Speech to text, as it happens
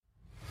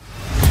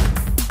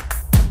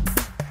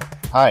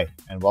Hi,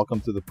 and welcome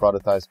to the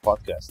Productize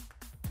Podcast.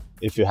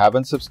 If you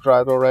haven't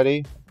subscribed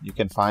already, you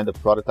can find the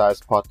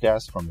Productize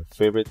Podcast from your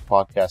favorite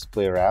podcast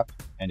player app,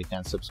 and you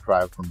can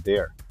subscribe from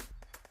there.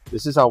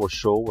 This is our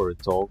show where we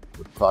talk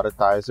with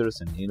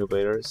productizers and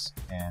innovators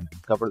and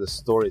cover the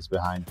stories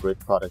behind great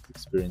product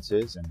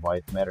experiences and why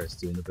it matters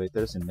to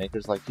innovators and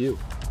makers like you.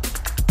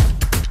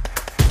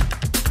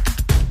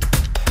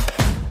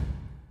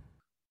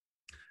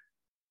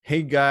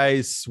 Hey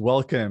guys,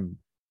 welcome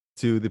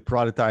to the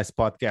Productize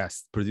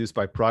Podcast, produced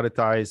by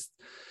Productize,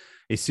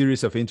 a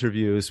series of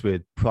interviews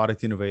with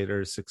product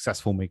innovators,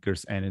 successful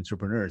makers, and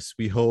entrepreneurs.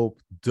 We hope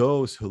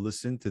those who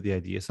listen to the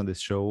ideas on this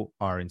show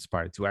are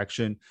inspired to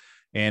action.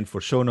 And for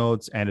show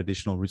notes and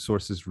additional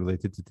resources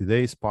related to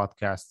today's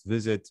podcast,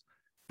 visit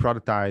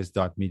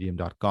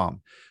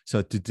productize.medium.com.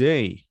 So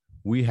today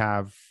we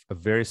have a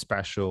very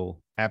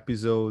special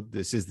episode.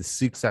 This is the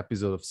 6th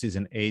episode of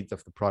season 8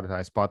 of the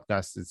Productize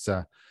Podcast.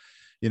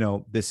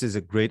 This is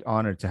a great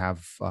honor to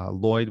have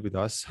Lloyd with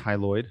us. Hi,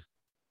 Lloyd.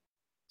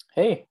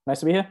 Hey, nice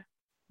to be here.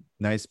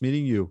 Nice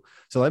meeting you.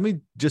 So let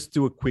me just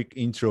do a quick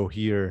intro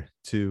here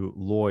to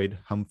Lloyd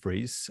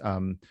Humphreys.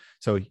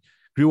 So he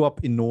grew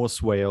up in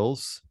North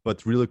Wales,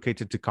 but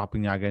relocated to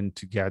Copenhagen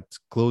to get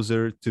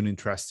closer to an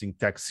interesting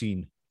tech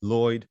scene.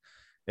 Lloyd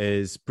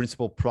is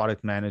principal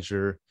product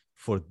manager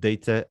for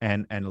data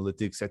and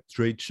analytics at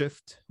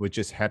Tradeshift, which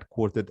is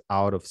headquartered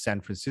out of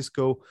San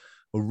Francisco.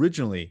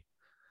 Originally,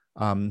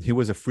 he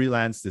was a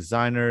freelance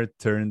designer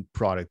turned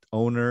product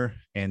owner,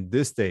 and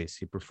these days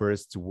he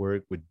prefers to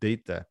work with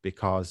data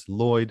because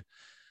Lloyd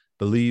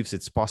believes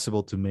it's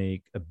possible to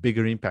make a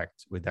bigger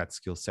impact with that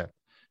skill set.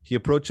 He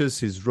approaches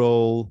his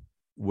role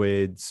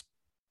with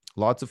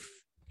lots of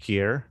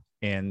care,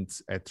 and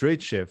at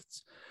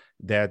Tradeshift,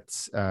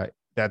 that's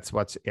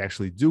what's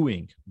actually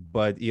doing.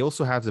 But he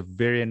also has a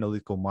very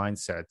analytical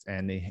mindset,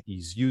 and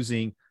he's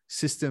using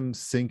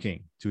systems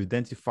thinking to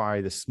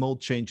identify the small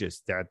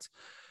changes that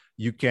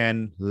you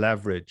can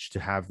leverage to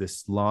have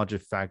this large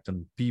effect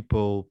on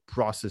people,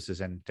 processes,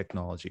 and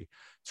technology.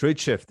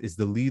 Tradeshift is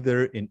the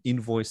leader in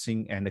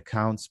invoicing and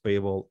accounts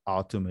payable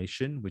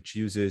automation, which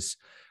uses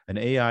an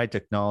AI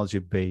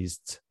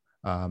technology-based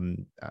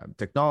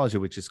technology,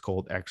 which is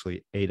called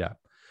actually ADAP.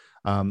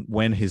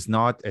 When he's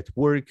not at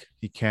work,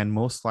 he can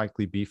most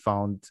likely be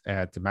found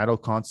at a metal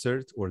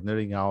concert or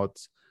nerding out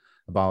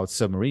about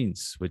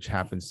submarines, which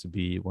happens to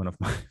be one of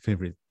my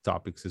favorite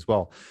topics as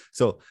well.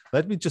 So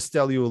let me just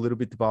tell you a little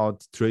bit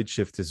about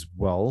Tradeshift as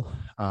well.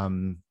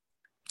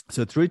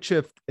 So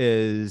Tradeshift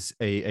is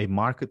a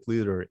market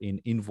leader in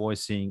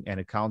invoicing and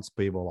accounts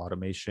payable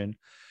automation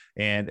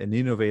and an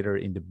innovator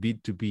in the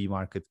B2B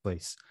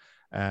marketplace.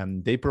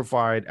 They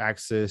provide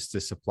access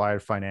to supplier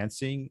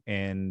financing,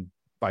 and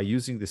by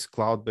using this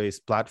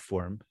cloud-based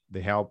platform,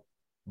 they help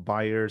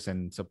buyers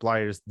and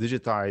suppliers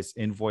digitize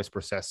invoice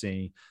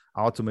processing,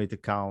 automate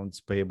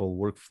accounts payable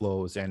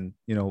workflows, and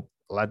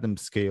let them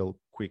scale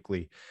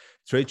quickly.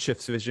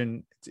 Tradeshift's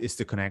vision is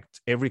to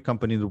connect every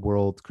company in the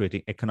world,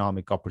 creating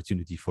economic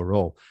opportunity for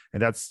all,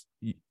 and that's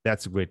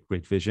a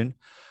great vision.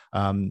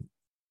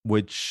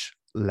 Which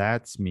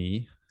leads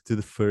me to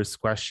the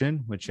first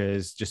question, which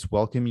is just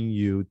welcoming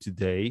you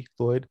today,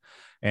 Lloyd,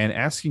 and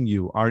asking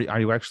you: Are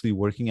you actually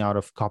working out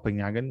of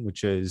Copenhagen,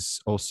 which is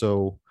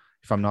also,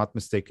 if I'm not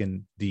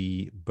mistaken,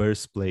 the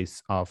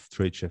birthplace of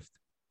Tradeshift?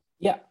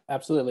 Yeah,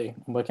 absolutely.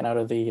 I'm working out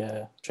of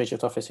the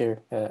Tradeshift office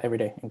here every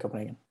day in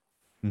Copenhagen.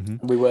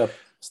 Mm-hmm. We were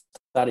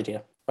started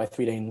here by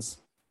 3 Danes.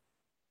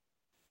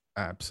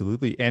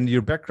 Absolutely. And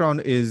your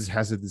background is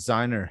as a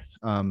designer.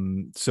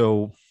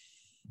 So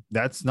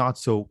that's not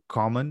so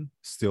common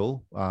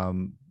still.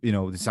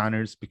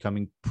 Designers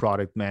becoming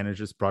product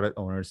managers, product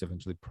owners,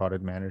 eventually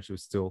product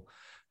managers still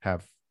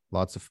have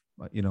lots of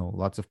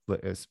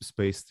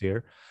space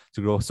there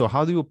to grow. So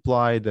how do you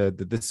apply the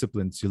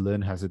disciplines you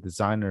learn as a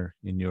designer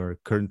in your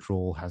current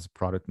role as a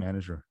product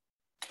manager?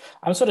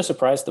 I'm sort of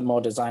surprised that more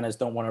designers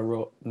don't want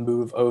to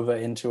move over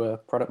into a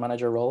product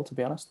manager role, to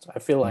be honest. I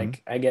feel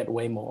like I get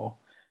way more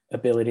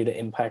ability to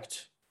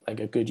impact like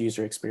a good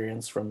user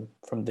experience from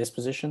this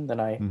position than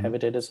I ever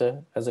did as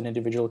an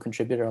individual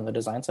contributor on the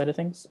design side of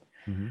things.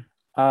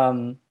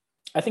 I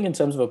think in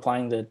terms of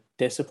applying the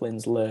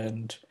disciplines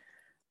learned,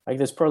 like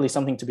there's probably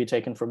something to be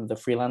taken from the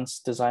freelance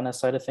designer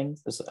side of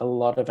things. There's a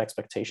lot of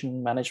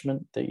expectation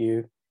management that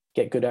you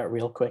get good at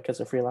real quick as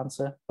a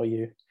freelancer, or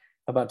you're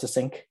about to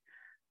sink.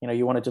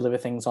 You want to deliver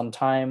things on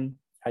time,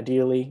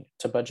 ideally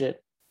to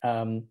budget,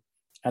 and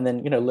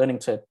then learning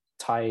to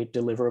tie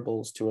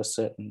deliverables to a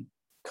certain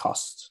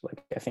cost.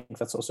 Like I think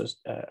that's also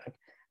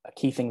a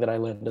key thing that I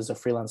learned as a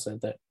freelancer,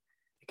 that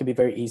it can be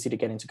very easy to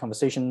get into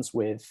conversations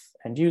with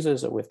end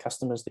users or with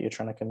customers that you're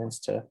trying to convince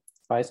to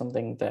buy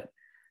something that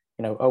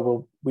oh,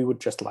 well, we would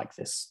just like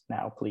this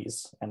now,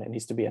 please. And it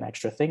needs to be an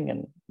extra thing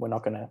and we're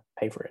not going to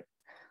pay for it.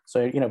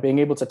 So, being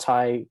able to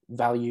tie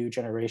value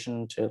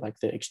generation to like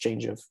the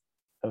exchange of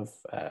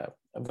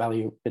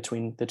value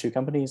between the two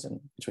companies and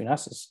between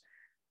us is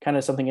kind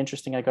of something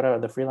interesting I got out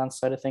of the freelance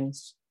side of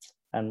things.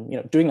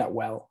 And, doing that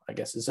well, I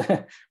guess, is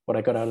what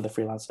I got out of the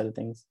freelance side of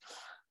things.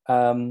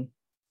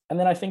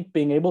 then I think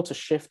being able to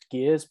shift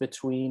gears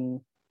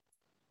between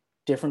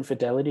different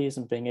fidelities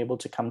and being able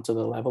to come to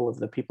the level of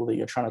the people that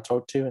you're trying to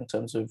talk to in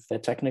terms of their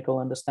technical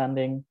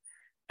understanding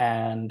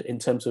and in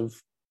terms of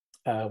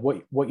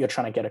what you're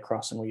trying to get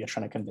across and what you're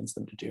trying to convince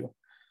them to do.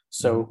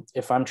 So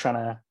if I'm trying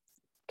to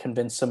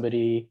convince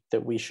somebody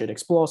that we should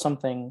explore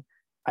something,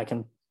 I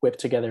can whip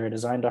together a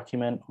design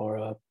document or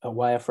a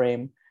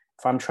wireframe.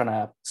 If I'm trying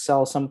to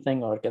sell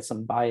something or get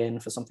some buy-in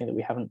for something that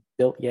we haven't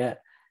built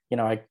yet,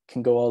 I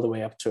can go all the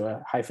way up to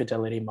a high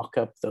fidelity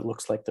mock-up that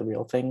looks like the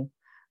real thing.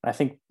 And I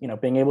think,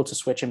 being able to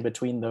switch in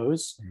between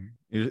those.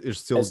 You're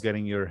still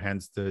getting your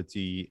hands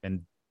dirty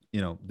and,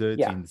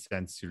 dirty in the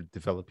sense you're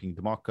developing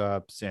the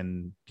mock-ups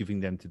and giving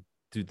them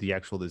to the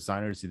actual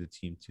designers in the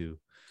team to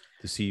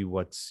see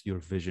what's your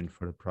vision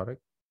for the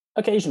product.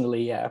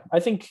 Occasionally, yeah. I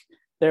think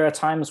there are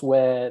times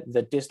where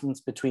the distance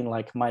between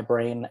like my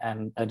brain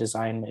and a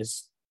design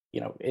is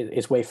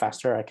way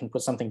faster. I can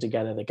put something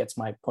together that gets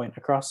my point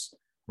across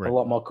a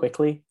lot more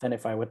quickly than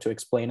if I were to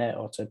explain it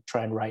or to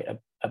try and write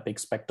a big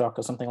spec doc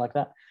or something like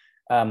that.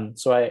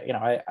 So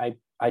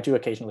I do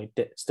occasionally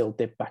still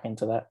dip back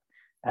into that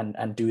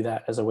and do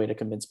that as a way to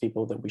convince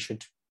people that we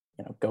should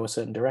go a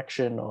certain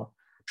direction or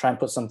try and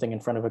put something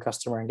in front of a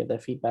customer and get their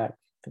feedback,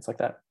 things like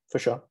that, for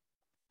sure.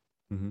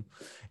 Mm-hmm.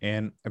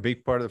 And a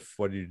big part of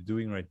what you're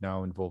doing right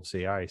now involves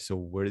AI. So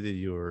where did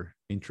your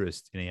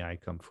interest in AI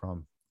come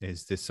from?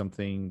 Is this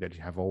something that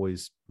you have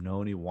always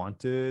known you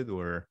wanted,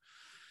 or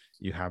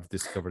you have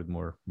discovered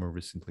more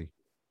recently?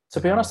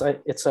 To be honest,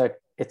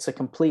 it's a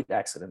complete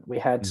accident. We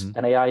had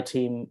an AI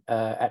team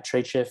at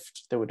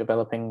Tradeshift that were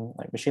developing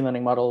like machine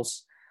learning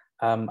models,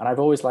 and I've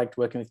always liked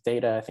working with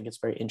data. I think it's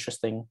very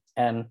interesting,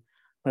 and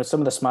some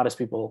of the smartest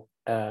people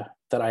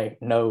that I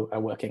know are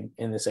working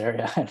in this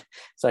area.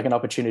 It's like an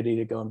opportunity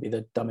to go and be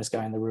the dumbest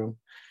guy in the room.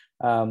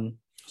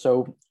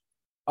 So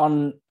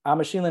on our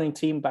machine learning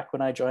team back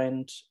when I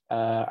joined,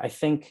 I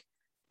think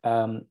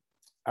our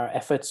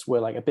efforts were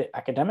like a bit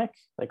academic.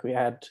 Like we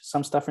had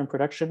some stuff in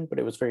production, but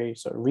it was very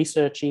sort of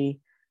researchy.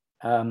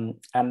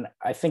 And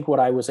I think what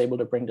I was able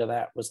to bring to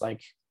that was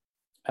like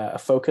a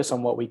focus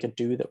on what we could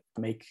do that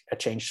would make a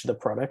change to the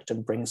product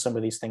and bring some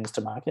of these things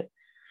to market.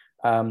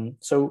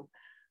 So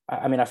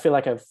I mean, I feel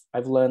like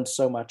I've learned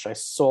so much. I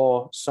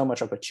saw so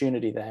much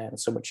opportunity there and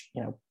so much,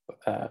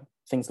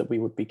 things that we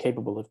would be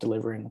capable of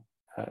delivering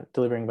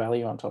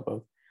value on top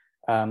of.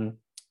 And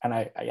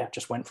I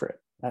just went for it.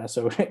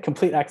 So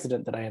complete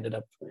accident that I ended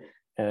up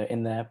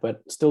in there,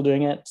 but still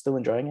doing it, still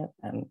enjoying it,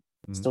 and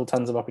still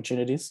tons of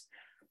opportunities.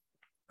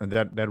 And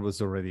that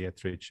was already at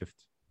Tradeshift.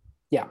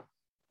 Yeah.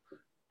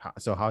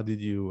 So how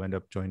did you end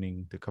up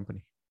joining the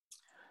company?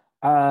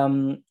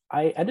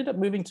 I ended up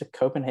moving to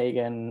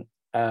Copenhagen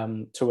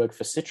to work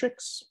for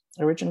Citrix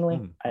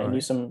originally. I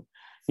knew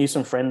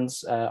some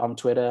friends on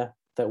Twitter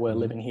that were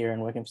living here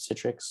and working for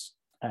Citrix.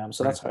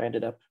 So that's how I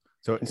ended up.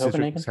 So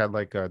Citrix had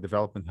like a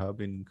development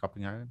hub in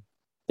Copenhagen?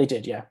 They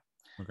did, yeah.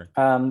 Okay.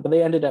 But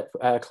they ended up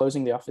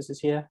closing the offices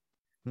here.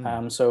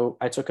 So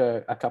I took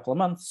a couple of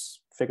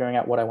months figuring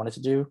out what I wanted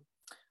to do.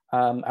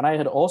 And I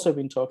had also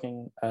been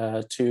talking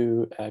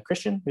to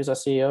Christian, who's our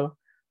CEO,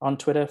 on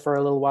Twitter for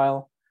a little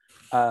while.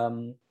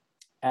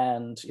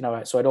 And,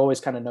 so I'd always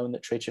kind of known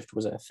that Tradeshift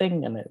was a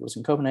thing and it was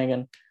in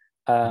Copenhagen.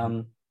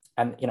 And,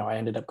 I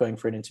ended up going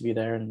for an interview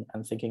there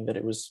and thinking that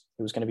it was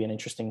going to be an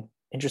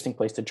interesting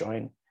place to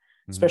join,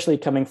 especially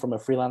coming from a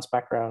freelance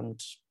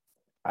background.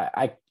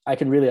 I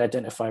can really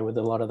identify with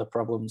a lot of the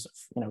problems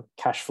of,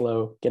 cash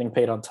flow, getting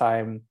paid on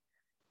time,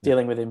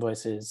 dealing with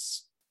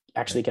invoices,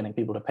 actually getting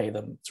people to pay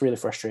them. It's really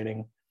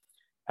frustrating.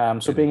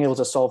 So being able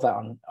to solve that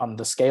on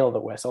the scale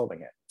that we're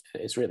solving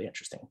it is really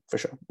interesting, for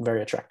sure.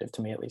 Very attractive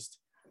to me, at least.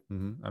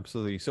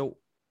 Absolutely. So,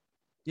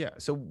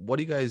 So what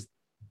do you guys,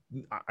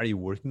 are you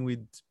working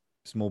with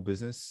small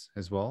business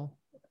as well?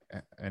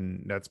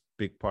 And that's a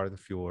big part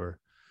of your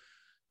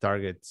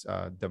target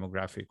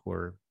demographic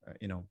or,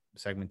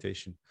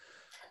 segmentation.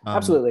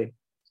 Absolutely.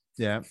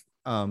 Yeah.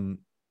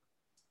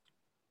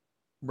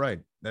 Right.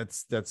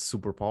 That's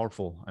super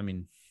powerful. I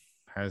mean,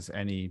 as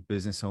any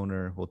business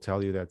owner will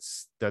tell you,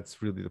 that's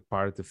really the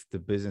part of the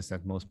business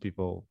that most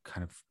people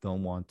kind of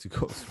don't want to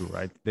go through,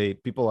 right?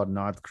 People are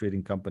not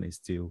creating companies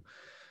to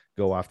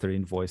go after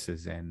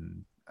invoices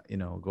and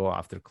go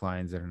after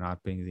clients that are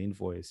not paying the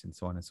invoice and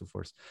so on and so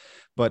forth.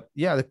 But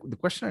yeah, the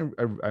question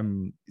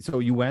I'm so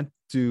you went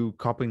to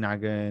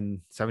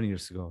Copenhagen 7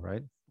 years ago,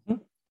 right?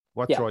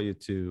 What drew you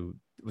to?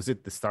 Was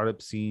it the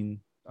startup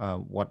scene?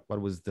 What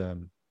was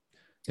the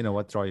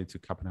what drew you to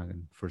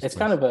Copenhagen first? It's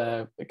kind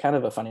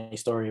of a funny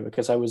story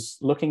because I was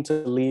looking to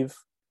leave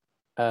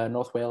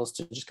North Wales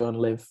to just go and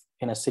live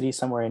in a city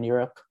somewhere in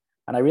Europe,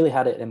 and I really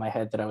had it in my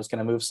head that I was going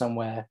to move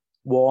somewhere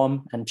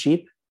warm and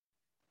cheap.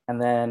 And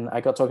then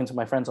I got talking to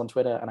my friends on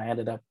Twitter, and I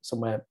ended up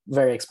somewhere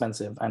very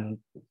expensive and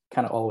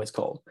kind of always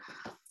cold.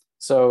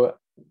 So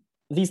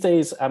these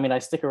days, I mean, I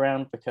stick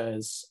around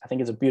because I think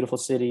it's a beautiful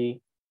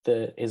city.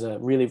 There is a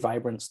really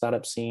vibrant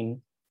startup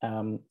scene.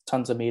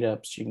 Tons of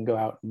meetups. You can go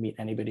out and meet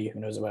anybody who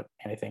knows about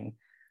anything.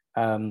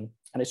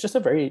 and it's just a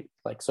very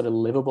like sort of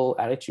livable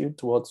attitude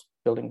towards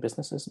building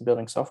businesses and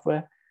building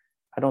software.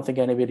 I don't think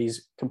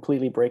anybody's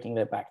completely breaking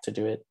their back to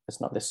do it. It's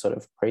not this sort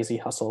of crazy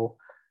hustle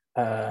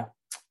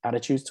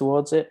attitude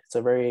towards it. It's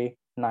a very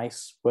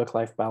nice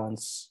work-life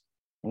balance.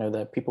 You know,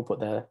 that people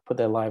put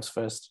their lives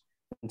first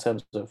in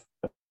terms of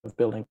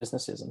building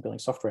businesses and building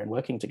software and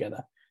working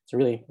together. It's a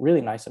really,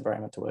 really nice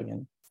environment to work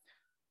in.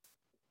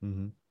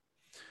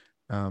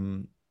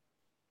 Mm-hmm.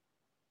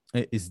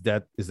 Is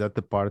that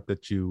the part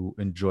that you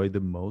enjoy the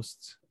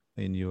most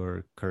in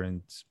your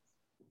current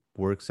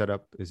work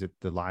setup? Is it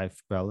the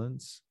life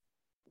balance?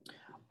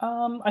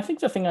 I think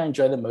the thing I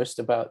enjoy the most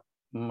about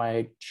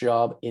my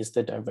job is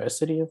the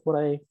diversity of what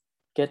I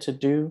get to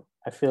do.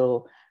 I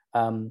feel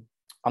on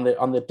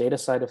the data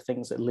side of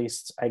things, at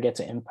least, I get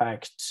to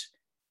impact,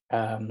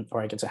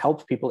 or I get to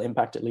help people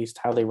impact at least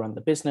how they run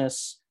the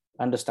business,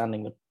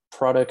 understanding the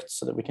product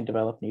so that we can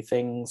develop new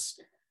things,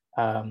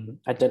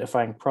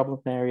 identifying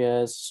problem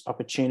areas,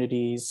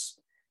 opportunities,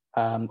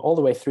 all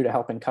the way through to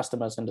helping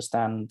customers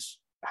understand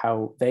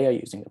how they are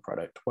using the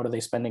product. What are they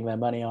spending their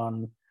money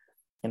on?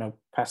 You know,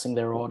 passing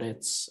their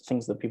audits,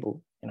 things that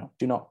people, you know,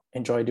 do not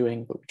enjoy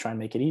doing, but we try and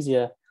make it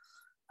easier.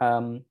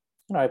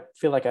 You know, I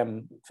feel like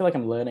I'm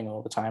learning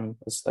all the time.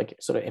 It's like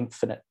sort of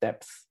infinite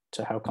depth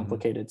to how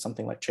complicated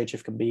something like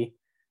Tradeshift can be.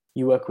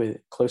 You work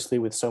closely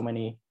with so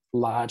many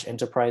large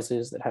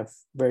enterprises that have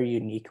very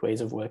unique ways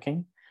of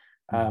working.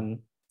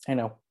 You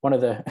know, one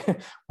of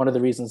the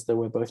reasons that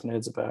we're both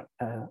nerds about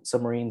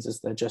submarines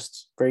is they're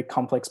just very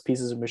complex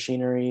pieces of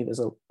machinery.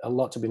 There's a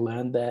lot to be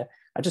learned there.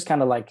 I just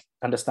kind of like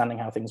understanding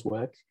how things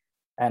work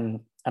and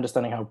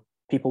understanding how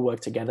people work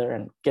together,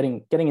 and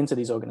getting into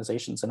these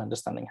organizations and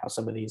understanding how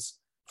some of these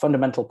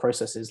fundamental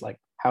processes, like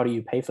how do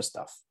you pay for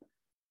stuff,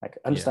 like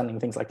understanding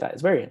things like that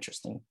is very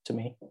interesting to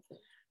me.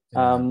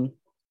 I don't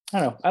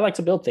know. I like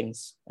to build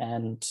things,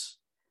 and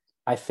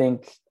I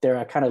think there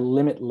are kind of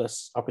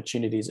limitless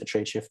opportunities at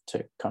Tradeshift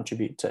to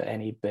contribute to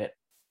any bit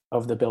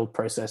of the build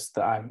process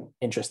that I'm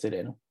interested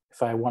in.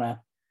 If I want to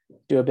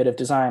do a bit of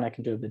design, I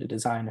can do a bit of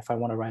design. If I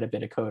want to write a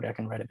bit of code, I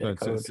can write a bit of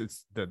code.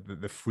 It's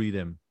the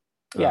freedom.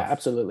 Yeah,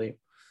 absolutely.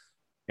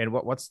 And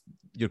what's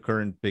your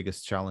current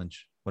biggest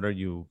challenge? What are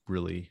you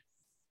really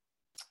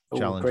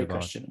challenged great about?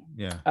 Question.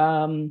 Yeah.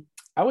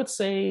 I would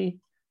say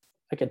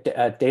like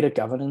a data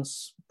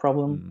governance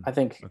problem. I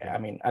think, I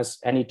mean, as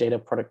any data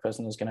product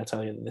person is going to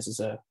tell you that this is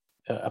a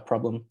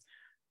problem.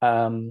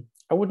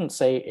 I wouldn't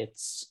say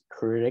it's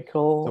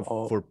critical.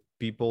 So for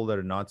people that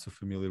are not so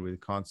familiar with the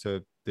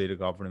concept, data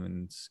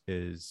governance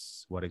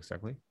is what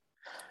exactly?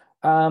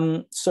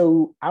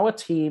 So our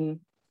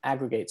team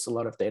aggregates a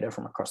lot of data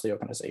from across the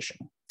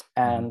organization,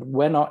 and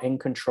we're not in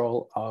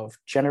control of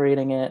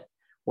generating it.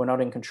 We're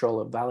not in control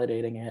of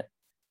validating it,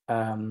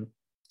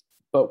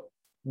 but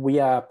we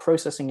are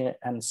processing it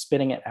and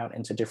spitting it out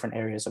into different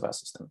areas of our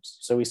systems.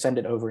 So we send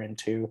it over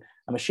into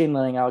a machine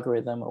learning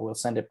algorithm, or we'll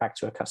send it back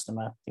to a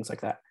customer, things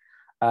like that.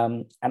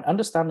 And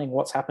understanding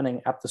what's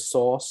happening at the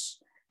source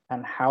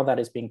and how that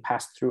is being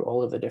passed through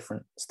all of the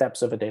different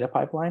steps of a data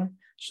pipeline,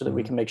 so that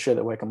we can make sure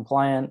that we're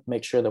compliant,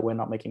 make sure that we're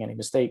not making any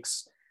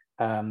mistakes,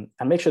 and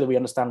make sure that we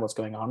understand what's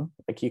going on.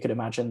 Like you could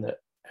imagine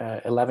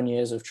that 11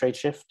 years of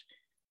Tradeshift,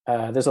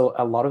 there's a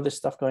lot of this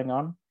stuff going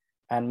on,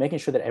 and making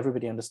sure that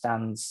everybody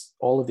understands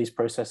all of these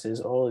processes,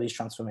 all of these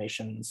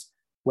transformations,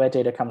 where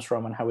data comes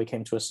from and how we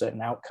came to a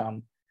certain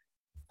outcome.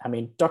 I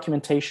mean,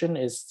 documentation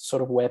is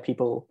sort of where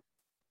people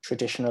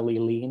traditionally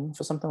lean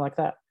for something like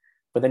that.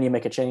 But then you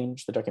make a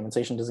change, the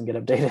documentation doesn't get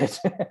updated.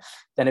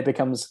 then it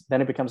becomes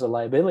a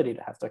liability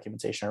to have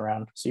documentation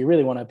around. So you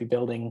really want to be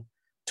building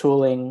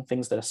tooling,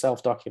 things that are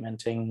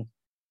self-documenting,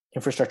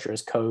 infrastructure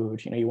as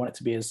code. You know, you want it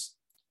to be as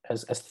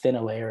thin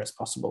a layer as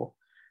possible.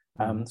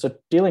 So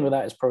dealing with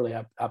that is probably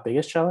our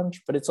biggest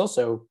challenge, but it's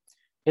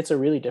a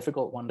really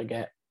difficult one to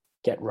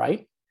get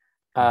right.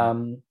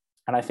 And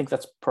I think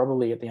that's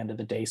probably at the end of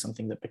the day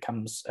something that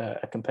becomes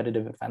a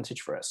competitive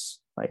advantage for us.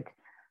 Like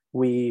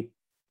we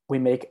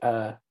make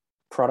a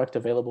product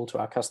available to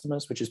our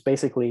customers, which is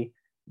basically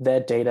their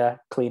data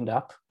cleaned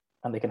up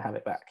and they can have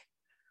it back.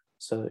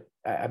 So,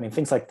 I mean,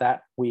 things like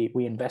that, we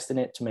invest in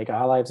it to make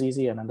our lives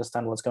easy and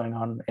understand what's going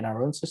on in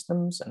our own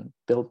systems and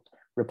build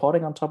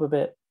reporting on top of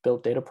it,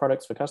 build data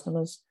products for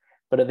customers.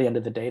 But at the end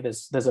of the day,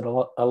 there's a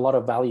lot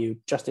of value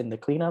just in the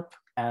cleanup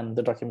and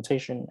the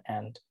documentation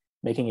and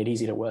making it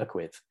easy to work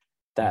with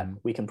that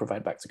we can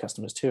provide back to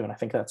customers too. And I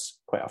think that's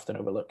quite often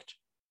overlooked.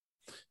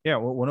 Yeah,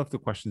 well, one of the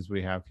questions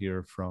we have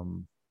here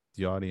from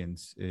the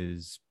audience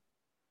is,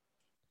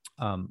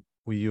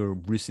 with your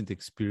recent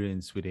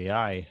experience with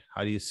AI,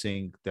 how do you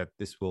think that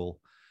this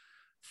will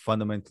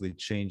fundamentally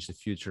change the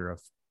future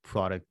of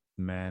product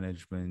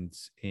management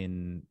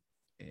in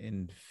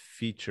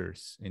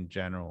features in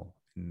general?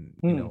 And,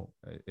 you know,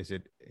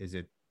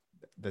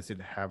 does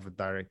it have a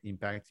direct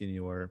impact in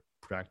your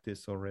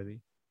practice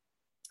already?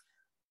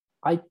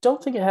 I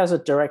don't think it has a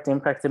direct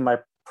impact in my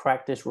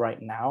practice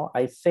right now.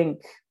 I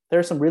think there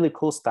are some really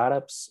cool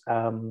startups.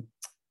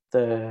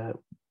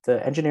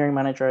 The engineering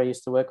manager I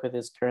used to work with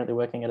is currently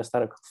working at a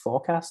startup called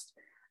Forecast.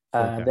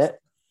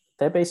 They're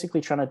they're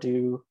basically trying to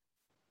do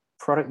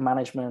product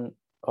management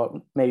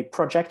or maybe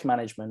project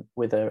management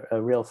with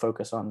a real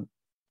focus on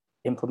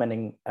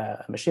implementing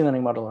a machine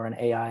learning model or an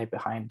AI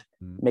behind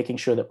making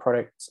sure that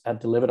products are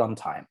delivered on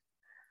time.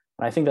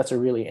 And I think that's a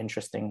really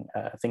interesting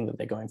thing that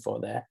they're going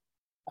for there.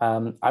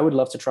 I would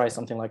love to try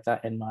something like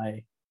that in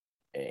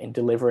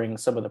delivering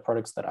some of the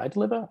products that I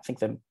deliver. I think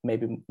they're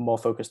maybe more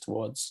focused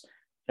towards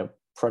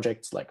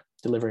projects like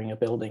delivering a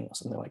building or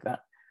something like that.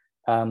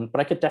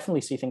 But I could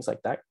definitely see things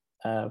like that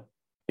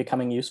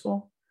becoming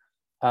useful.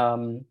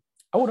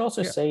 I would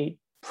also say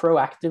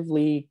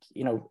proactively,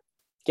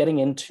 getting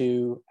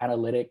into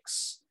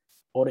analytics,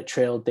 audit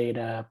trail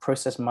data,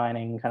 process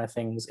mining kind of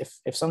things.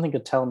 If something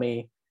could tell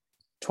me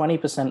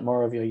 20%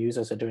 more of your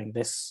users are doing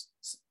this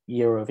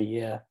year over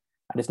year,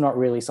 and it's not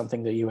really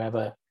something that you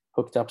ever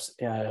hooked up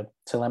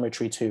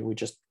telemetry to, we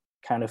just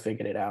kind of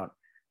figured it out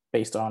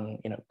based on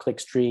click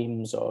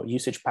streams or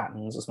usage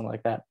patterns or something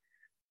like that.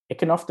 It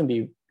can often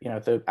be,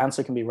 the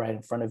answer can be right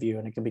in front of you,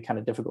 and it can be kind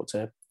of difficult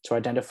to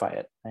identify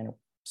it.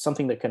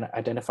 Something that can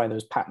identify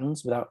those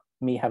patterns without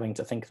me having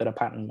to think that a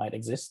pattern might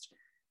exist.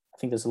 I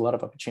think there's a lot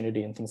of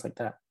opportunity in things like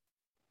that.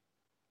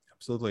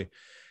 Absolutely.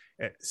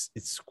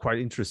 It's quite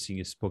interesting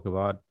you spoke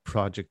about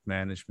project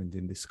management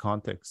in this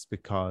context,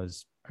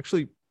 because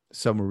actually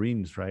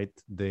submarines, right?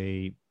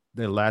 They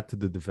led to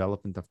the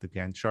development of the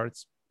Gantt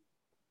charts.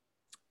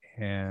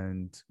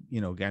 And,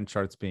 Gantt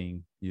charts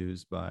being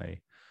used by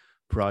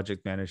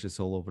project managers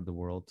all over the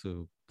world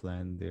to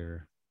plan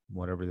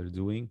whatever they're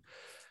doing.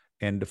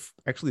 And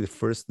actually, the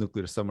first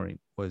nuclear submarine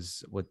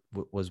was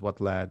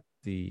what led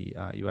the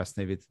U.S.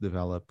 Navy to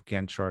develop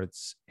Gantt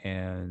charts.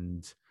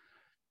 And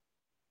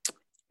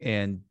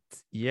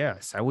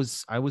yes, I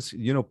was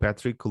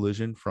Patrick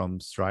Collision from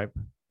Stripe.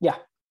 Yeah.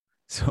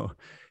 So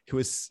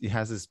he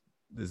has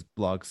this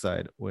blog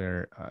site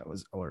where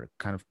or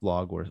kind of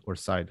blog or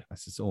site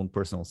as his own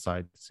personal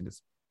site. I think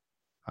it's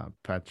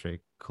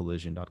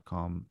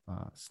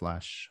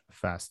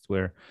patrickcollision.com/fast,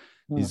 where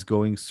he's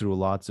going through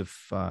lots of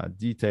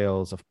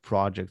details of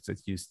projects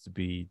that used to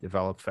be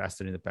developed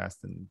faster in the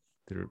past and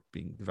they're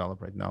being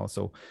developed right now.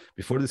 So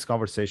before this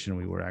conversation,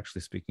 we were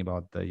actually speaking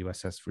about the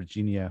USS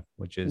Virginia,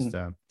 which is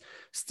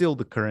still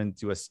the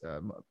current US,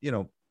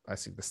 I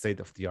think the state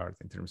of the art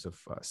in terms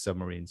of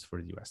submarines for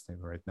the US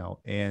Navy right now.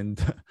 And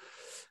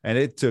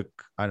it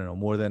took, I don't know,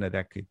 more than a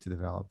decade to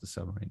develop the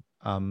submarine.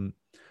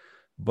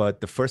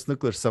 But the first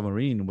nuclear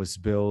submarine was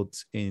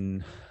built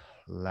in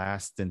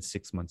less than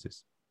 6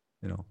 months.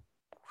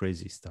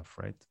 Crazy stuff,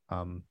 right?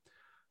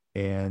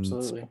 And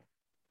Absolutely.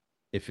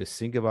 If you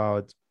think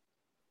about,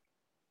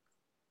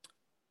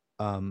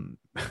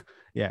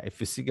 if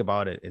you think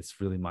about it, it's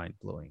really mind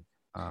blowing.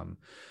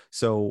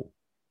 So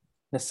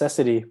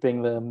necessity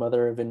being the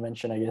mother of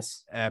invention, I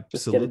guess. Absolutely.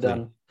 Just get it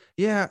done.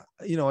 Yeah,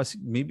 I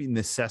think maybe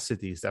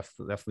necessity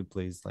definitely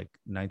plays like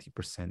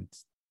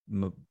 90%.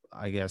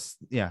 I guess,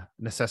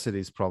 necessity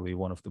is probably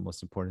one of the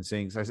most important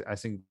things. I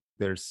think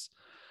there's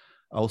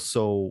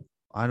also,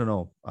 I don't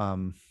know,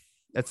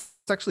 it's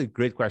actually a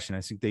great question.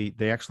 I think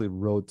they actually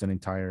wrote an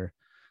entire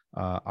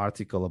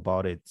article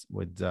about it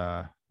with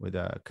an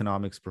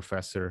economics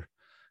professor,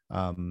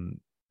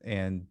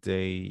 and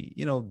they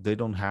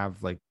don't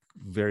have like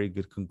very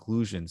good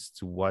conclusions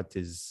to what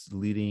is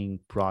leading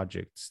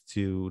projects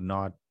to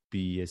not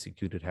be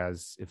executed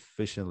as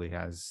efficiently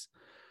as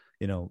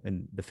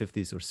in the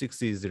 50s or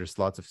 60s. There's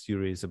lots of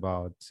theories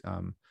about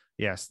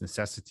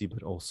necessity,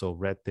 but also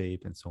red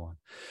tape and so on.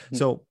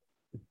 So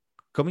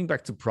coming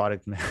back to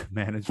product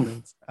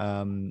management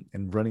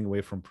and running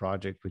away from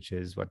project, which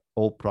is what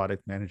all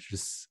product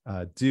managers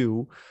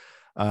do.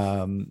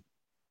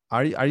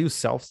 Are you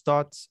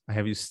self-taught?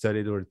 Have you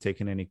studied or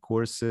taken any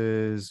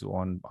courses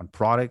on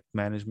product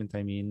management?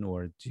 I mean,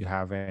 or do you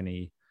have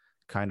any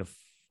kind of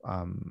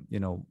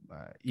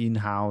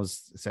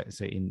in-house,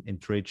 say in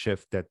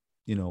Tradeshift that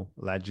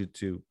led you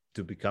to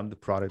become the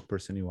product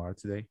person you are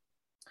today?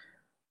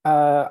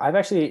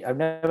 I've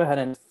never had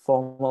any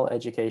formal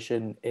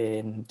education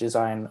in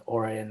design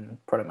or in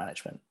product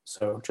management.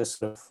 So just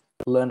sort of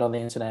learned on the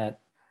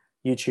internet,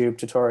 YouTube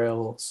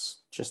tutorials,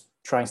 just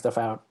trying stuff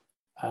out.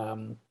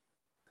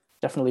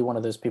 Definitely one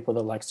of those people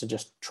that likes to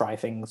just try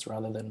things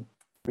rather than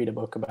read a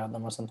book about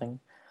them or something.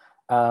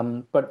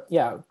 But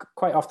yeah,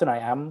 quite often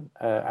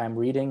I'm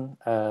reading.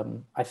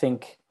 I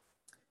think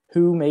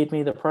who made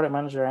me the product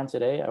manager I am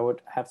today, I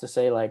would have to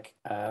say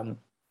there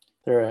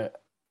are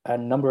a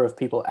number of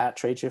people at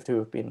Tradeshift who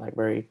have been like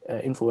very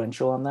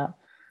influential on that.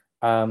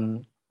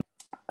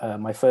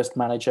 My first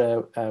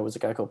manager was a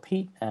guy called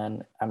Pete,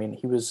 and I mean,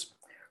 he was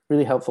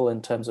really helpful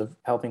in terms of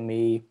helping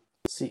me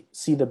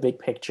see the big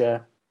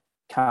picture,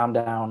 calm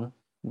down,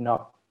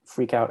 not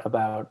freak out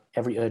about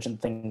every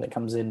urgent thing that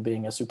comes in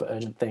being a super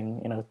urgent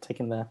thing,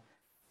 taking the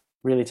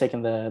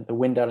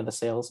wind out of the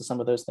sails of some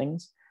of those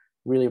things.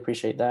 Really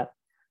appreciate that.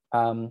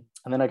 And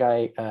then a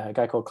guy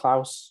called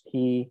Klaus,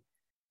 he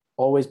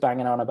always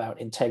banging on about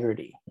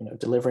integrity,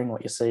 delivering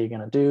what you say you're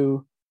going to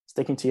do,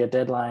 sticking to your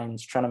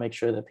deadlines, trying to make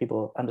sure that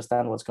people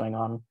understand what's going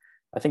on.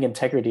 I think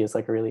integrity is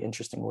like a really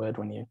interesting word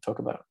when you talk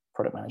about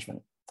product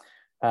management.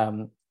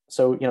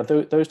 So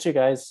those two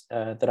guys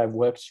that I've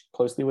worked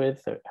closely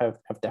with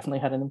have definitely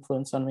had an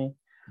influence on me.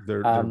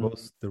 They're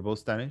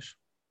both Danish.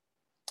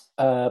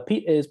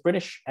 Pete is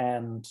British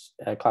and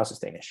Klaus is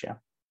Danish. Yeah.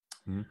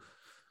 Mm-hmm.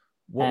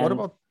 What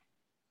about?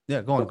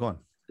 Yeah, go on.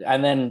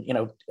 And then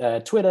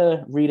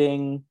Twitter,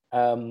 reading.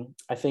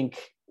 I think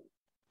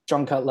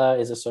John Cutler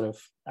is a sort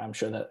of. I'm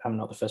sure that I'm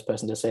not the first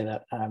person to say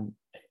that.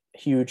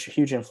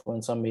 Huge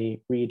influence on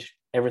me. Read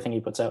everything he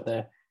puts out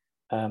there.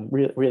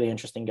 Really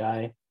interesting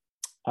guy.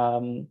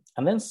 And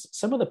then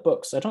some of the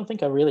books. I don't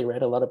think I really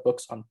read a lot of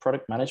books on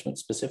product management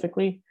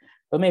specifically,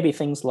 but maybe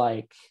things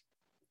like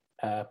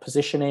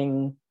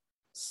positioning,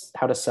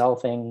 how to sell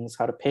things,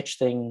 how to pitch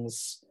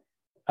things.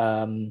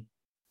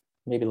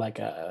 Maybe like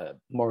a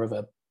more of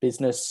a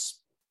business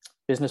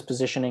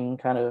positioning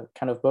kind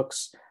of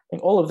books. I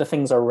think all of the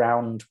things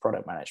around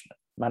product management,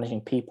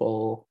 managing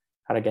people,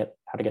 how to get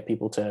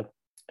people to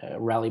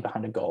rally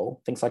behind a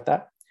goal, things like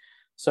that.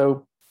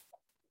 So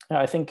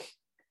I think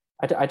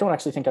I don't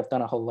actually think I've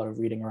done a whole lot of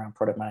reading around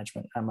product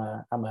management. I'm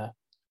a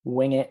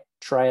wing it,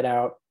 try it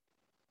out,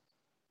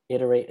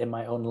 iterate in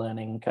my own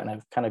learning kind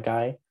of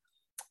guy.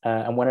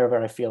 And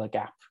whenever I feel a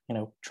gap,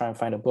 try and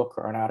find a book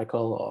or an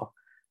article, or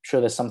I'm sure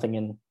there's something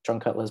in John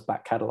Cutler's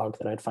back catalog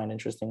that I'd find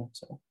interesting.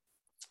 So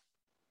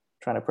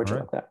trying to approach it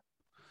like that.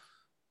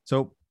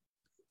 So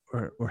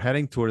we're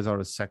heading towards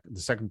the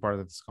second part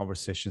of this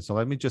conversation. So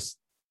let me just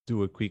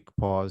do a quick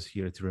pause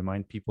here to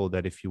remind people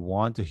that if you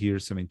want to hear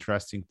some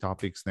interesting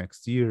topics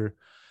next year,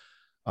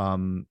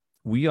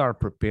 we are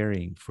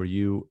preparing for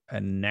you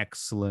an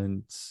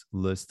excellent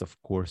list of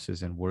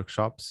courses and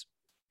workshops.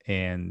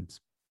 And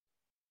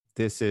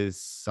this is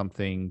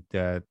something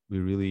that we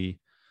really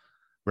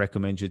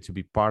recommend you to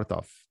be part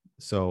of.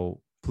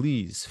 So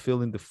please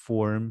fill in the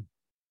form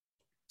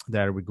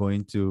that we're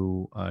going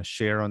to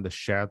share on the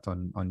chat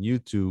on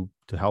YouTube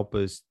to help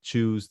us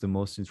choose the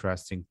most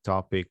interesting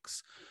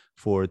topics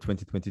for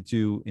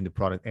 2022 in the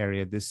product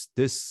area. This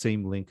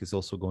same link is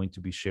also going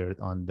to be shared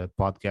on the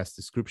podcast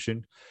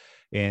description.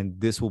 And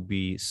this will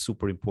be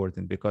super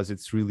important because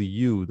it's really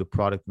you, the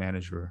product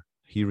manager,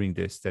 hearing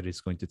this, that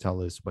is going to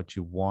tell us what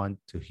you want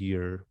to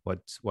hear, what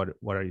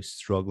are you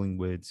struggling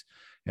with,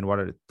 and what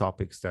are the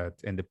topics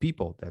and the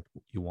people that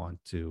you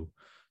want to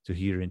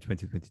hear in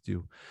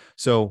 2022.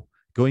 So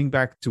going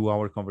back to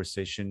our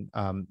conversation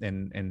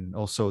and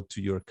also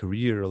to your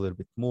career a little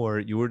bit more,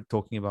 you were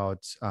talking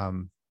about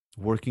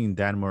working in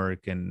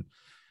Denmark and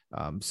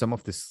some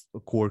of this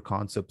core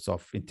concepts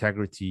of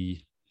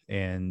integrity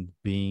and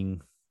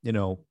being,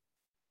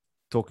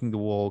 talking the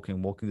walk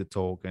and walking the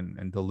talk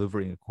and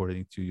delivering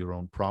according to your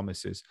own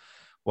promises.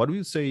 What do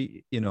you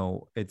say,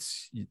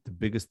 it's the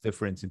biggest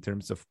difference in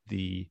terms of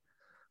the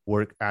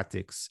work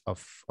ethics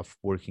of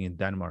working in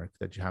Denmark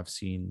that you have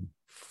seen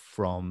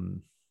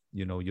from,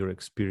 your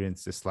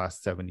experience this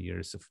last 7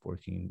 years of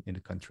working in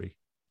the country?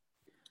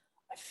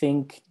 I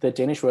think the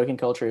Danish working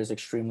culture is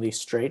extremely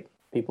straight.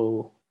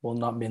 People will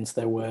not mince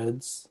their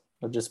words.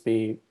 They'll just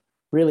be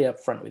really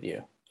upfront with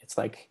you. It's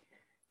like,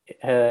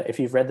 if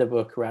you've read the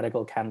book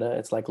Radical Candor,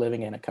 it's like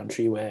living in a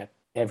country where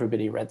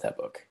everybody read that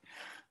book.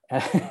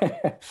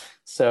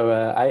 So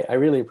I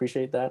really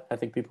appreciate that. I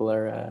think people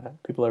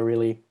are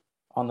really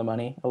on the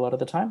money a lot of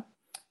the time,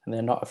 and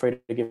they're not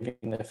afraid of giving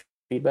their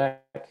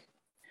feedback.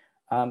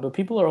 But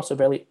people are also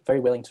very,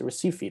 very willing to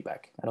receive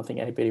feedback. I don't think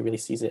anybody really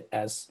sees it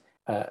as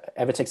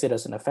ever takes it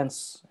as an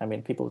offense. I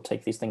mean, people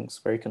take these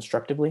things very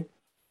constructively.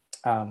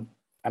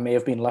 I may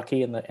have been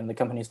lucky in the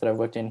companies that I've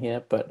worked in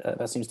here, but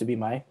that seems to be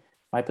my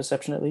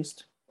perception at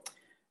least.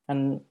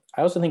 And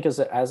I also think as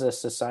a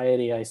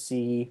society, I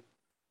see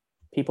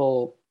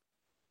people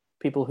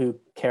who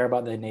care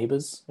about their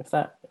neighbors, if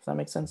that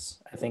makes sense.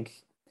 I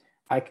think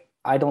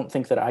I don't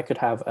think that I could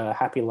have a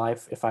happy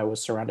life if I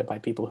was surrounded by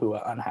people who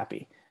are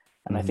unhappy.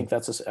 And I think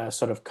that's a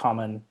sort of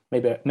common,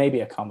 maybe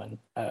a common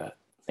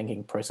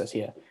thinking process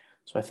here.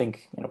 So I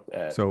think,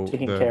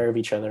 taking care of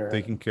each other.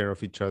 Taking care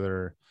of each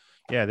other.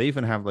 Yeah, they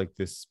even have like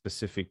this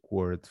specific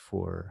word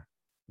for,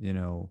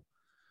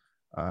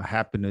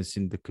 happiness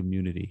in the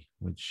community,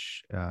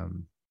 which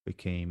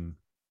became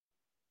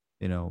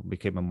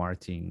a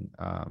marketing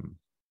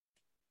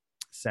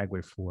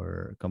segue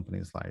for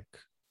companies like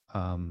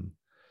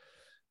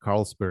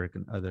Carlsberg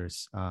and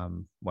others.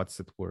 What's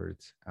that word?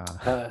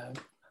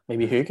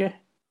 Maybe hygge.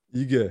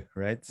 Hygge,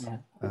 right? Yeah.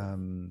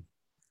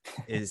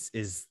 Is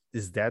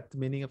that the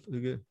meaning of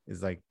hygge?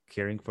 Is like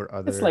caring for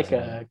others? It's like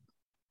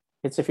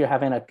it's if you're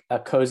having a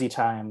cozy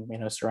time,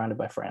 surrounded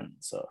by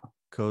friends. So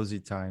cozy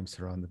time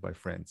surrounded by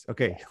friends.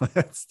 Okay,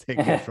 let's take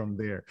it from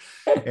there.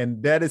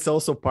 And that is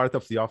also part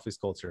of the office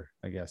culture,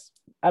 I guess.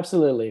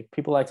 Absolutely.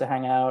 People like to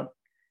hang out.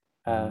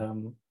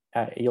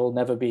 You'll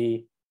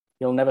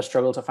never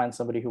struggle to find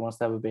somebody who wants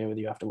to have a beer with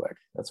you after work.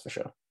 That's for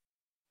sure.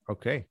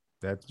 Okay.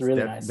 That's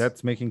really nice.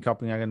 That's making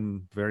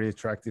Copenhagen a very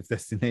attractive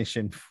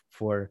destination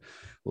for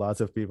lots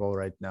of people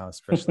right now,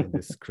 especially in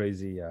this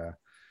crazy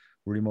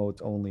remote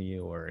only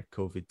or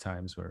COVID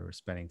times where we're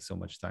spending so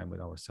much time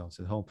with ourselves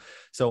at home.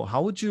 So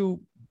how would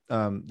you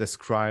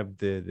describe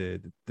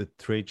the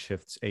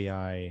Tradeshift's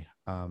AI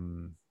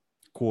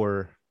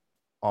core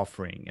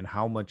offering, and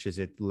how much is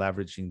it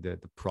leveraging the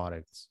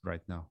products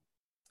right now?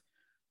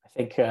 I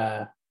think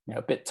a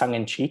bit tongue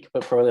in cheek,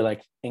 but probably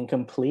like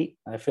incomplete.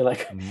 I feel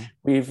like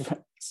we've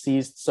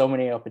seized so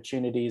many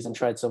opportunities and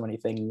tried so many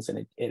things,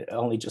 and it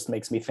only just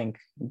makes me think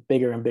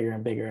bigger and bigger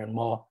and bigger and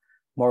more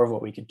of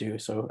what we could do.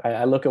 So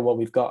I look at what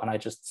we've got and I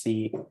just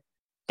see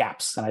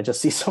gaps, and I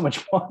just see so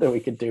much more that we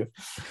could do.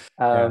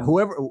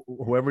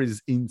 Whoever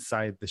is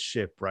inside the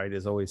ship, right,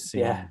 is always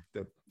seeing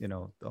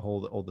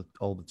all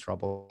the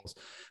troubles.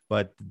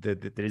 But there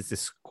is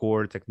this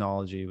core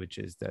technology, which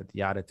is the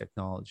YADA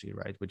technology,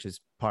 right, which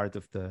is part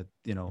of the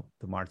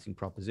marketing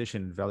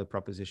proposition, value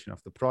proposition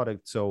of the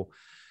product. So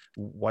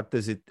what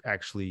does it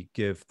actually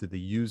give to the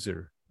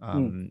user,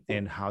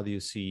 and how do you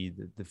see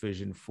the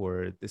vision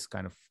for this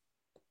kind of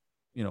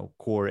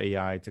core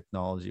AI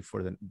technology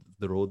for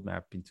the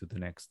roadmap into the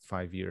next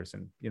 5 years?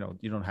 And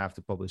you don't have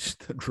to publish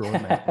the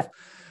roadmap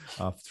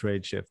of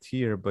Tradeshift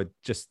here, but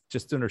just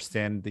to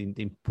understand the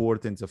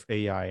importance of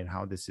AI and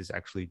how this is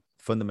actually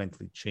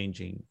fundamentally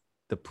changing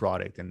the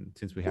product. And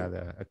since we had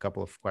a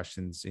couple of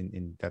questions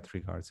in that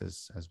regards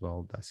as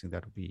well, I think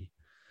that would be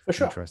for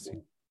sure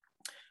interesting.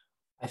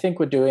 I think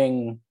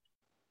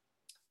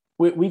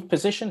we've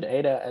positioned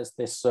Ada as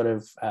this sort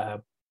of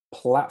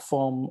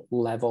platform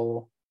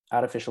level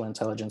artificial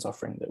intelligence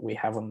offering that we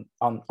have on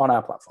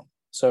our platform.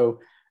 So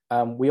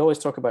we always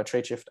talk about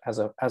Tradeshift as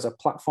a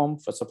platform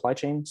for supply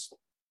chains.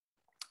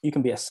 You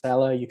can be a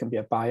seller, you can be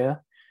a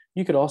buyer.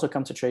 You could also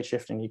come to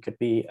Tradeshift and you could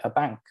be a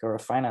bank or a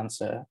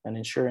financer, an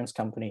insurance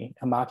company,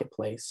 a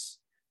marketplace,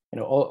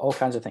 all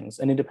kinds of things,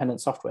 an independent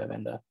software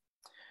vendor.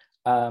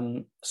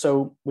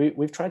 So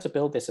we've tried to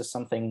build this as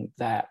something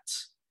that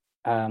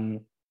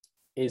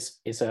is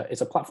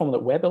a platform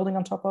that we're building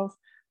on top of,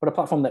 but a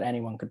platform that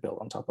anyone could build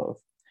on top of.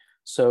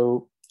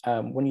 So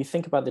when you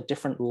think about the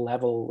different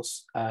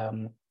levels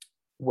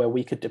where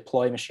we could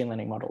deploy machine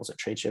learning models at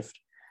Tradeshift,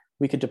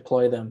 we could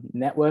deploy them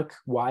network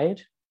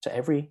wide to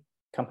every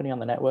company on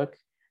the network,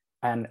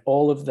 and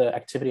all of the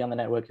activity on the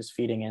network is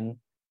feeding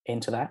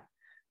into that.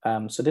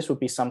 So this would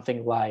be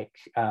something like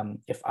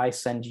if I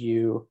send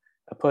you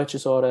a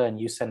purchase order and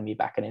you send me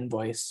back an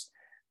invoice,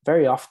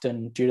 very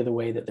often due to the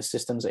way that the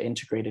systems are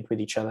integrated with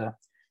each other,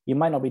 you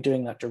might not be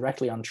doing that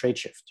directly on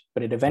Tradeshift,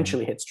 but it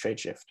eventually hits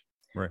Tradeshift.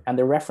 Right. And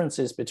the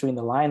references between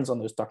the lines on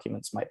those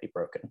documents might be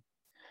broken.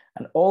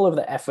 And all of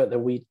the effort that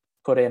we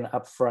put in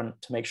up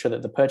front to make sure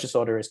that the purchase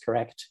order is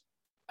correct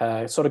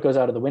sort of goes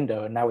out of the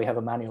window, and now we have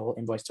a manual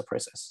invoice to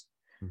process.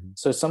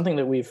 So something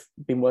that we've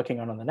been working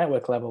on the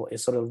network level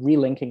is sort of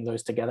relinking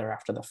those together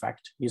after the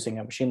fact using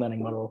a machine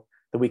learning model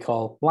that we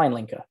call Line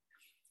Linker.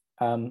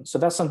 So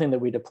that's something that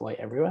we deploy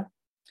everywhere.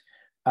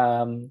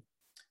 Then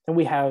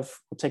we'll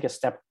take a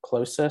step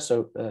closer,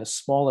 so a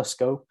smaller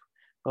scope.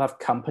 We'll have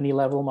company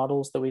level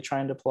models that we try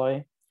and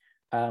deploy.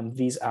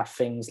 These are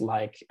things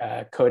like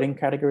coding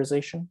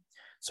categorization.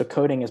 So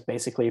coding is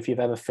basically if you've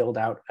ever filled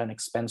out an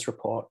expense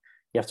report,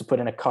 you have to put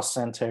in a cost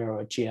center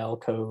or a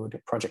GL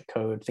code, project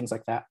code, things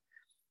like that.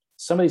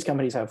 Some of these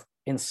companies have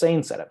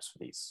insane setups for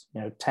these,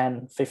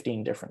 10,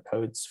 15 different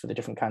codes for the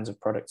different kinds of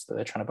products that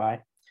they're trying to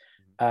buy.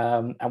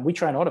 And we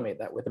try and automate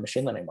that with a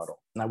machine learning model.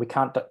 Now, we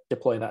can't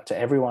deploy that to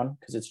everyone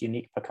because it's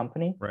unique per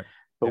company, right?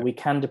 But we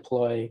can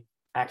deploy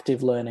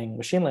active learning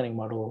machine learning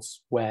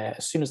models where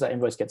as soon as that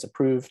invoice gets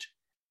approved,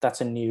 that's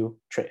a new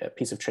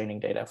piece of training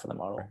data for the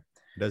model. Right.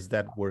 Does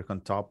that work on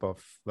top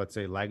of, let's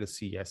say,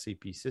 legacy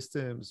SAP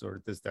systems,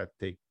 or does that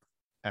take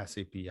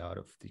SAP out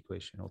of the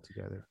equation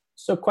altogether?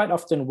 So quite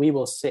often we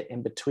will sit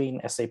in between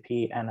SAP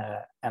and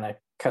a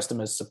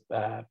customer's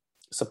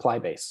supply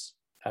base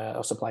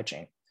or supply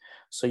chain.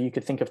 So you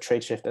could think of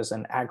Tradeshift as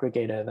an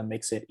aggregator that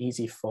makes it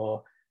easy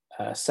for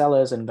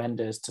sellers and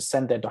vendors to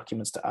send their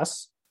documents to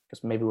us,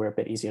 because maybe we're a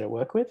bit easier to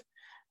work with.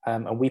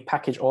 And we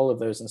package all of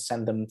those and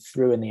send them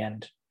through in the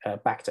end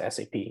back to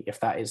SAP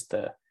if that is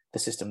the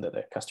system that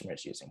the customer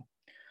is using.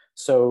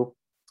 So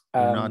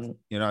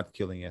you're not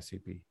killing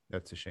SAP.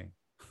 That's a shame.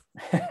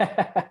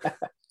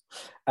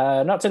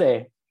 Not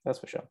today, that's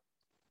for sure.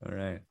 All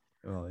right.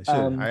 Well, it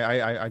should.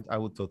 I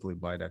would totally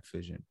buy that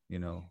vision.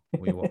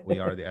 We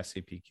are the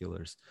SAP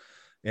killers,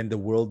 and the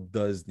world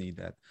does need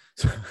that.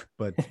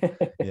 But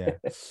yeah,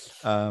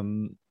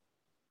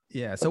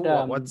 yeah. So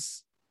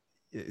what's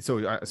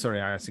so?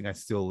 Sorry, I think I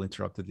still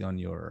interrupted you on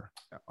your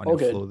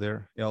flow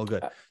there. Yeah, all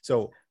good.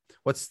 So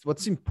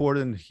what's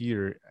important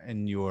here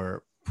in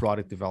your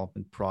product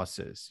development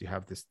process? You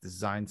have this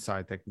design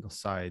side, technical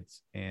side,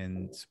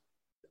 and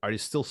are you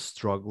still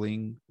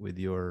struggling with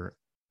your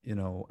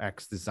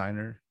ex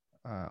designer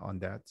on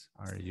that?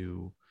 Are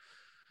you?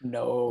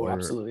 No,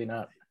 absolutely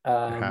not.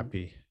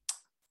 Happy.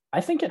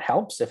 I think it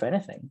helps, if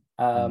anything.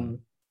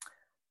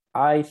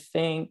 I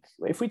think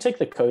if we take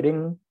the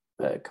coding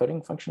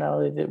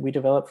functionality that we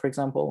developed, for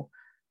example,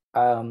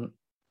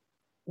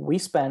 we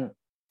spent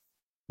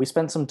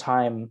some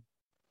time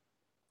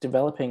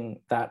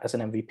developing that as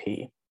an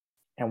MVP.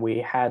 and we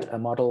had a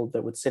model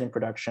that would sit in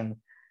production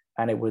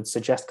and it would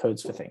suggest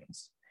codes for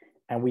things.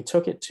 And we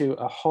took it to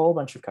a whole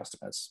bunch of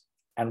customers.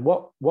 And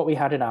what we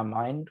had in our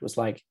mind was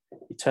like,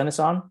 you turn this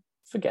on,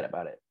 forget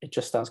about it. It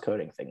just starts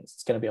coding things.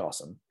 It's going to be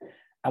awesome.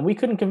 And we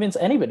couldn't convince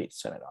anybody to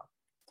turn it on.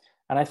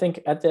 And I think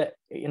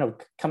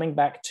coming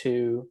back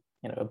to,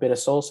 a bit of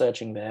soul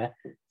searching there,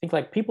 I think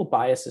like people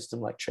buy a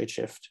system like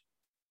Tradeshift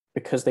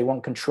because they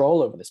want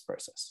control over this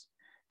process.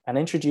 And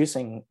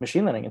introducing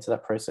machine learning into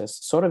that process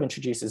sort of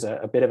introduces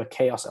a bit of a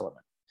chaos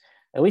element.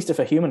 At least if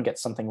a human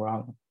gets something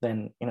wrong,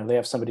 then they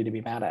have somebody to be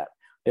mad at.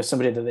 They have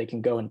somebody that they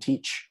can go and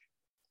teach.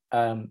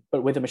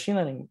 But with a machine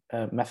learning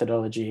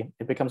methodology,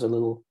 it becomes a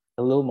little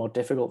more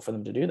difficult for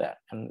them to do that.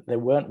 And they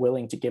weren't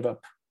willing to give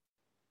up.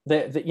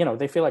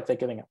 They feel like they're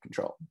giving up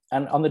control.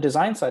 And on the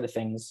design side of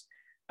things,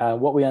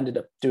 what we ended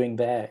up doing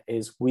there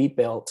is we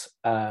built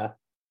a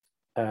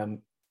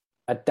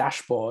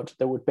dashboard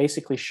that would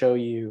basically show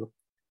you,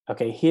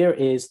 okay, here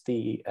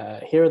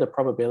are the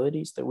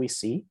probabilities that we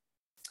see.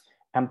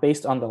 And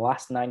based on the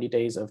last 90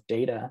 days of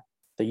data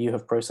that you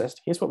have processed,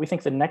 here's what we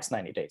think the next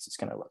 90 days is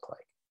going to look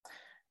like.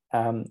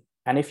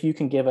 And if you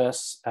can give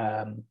us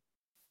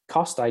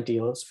cost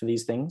ideals for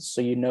these things,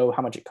 so you know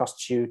how much it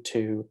costs you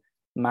to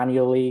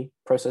manually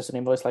process an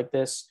invoice like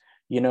this,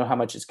 how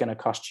much it's going to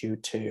cost you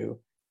to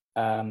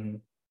have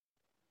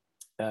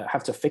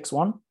to fix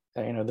one,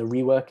 the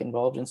rework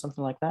involved in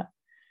something like that,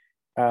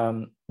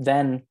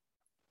 then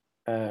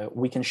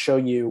we can show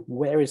you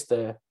where is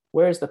the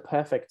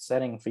perfect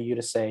setting for you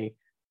to say,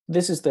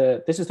 this is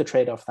the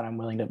trade-off that I'm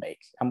willing to make.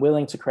 I'm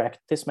willing to correct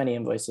this many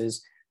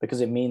invoices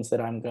because it means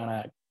that I'm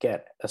gonna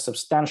get a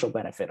substantial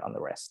benefit on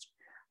the rest.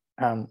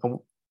 And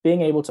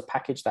being able to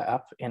package that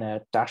up in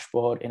a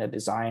dashboard, in a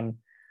design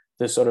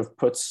that sort of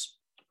puts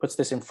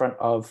this in front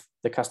of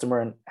the customer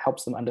and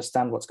helps them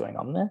understand what's going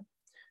on there,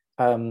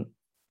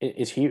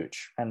 is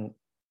huge. And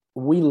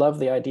we love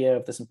the idea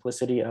of the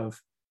simplicity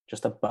of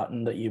just a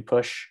button that you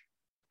push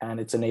and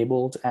it's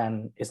enabled,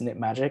 and isn't it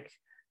magic?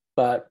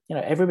 But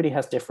everybody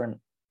has different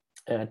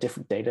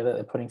data that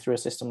they're putting through a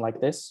system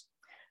like this,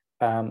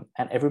 and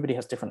everybody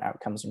has different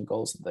outcomes and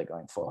goals that they're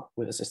going for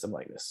with a system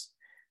like this.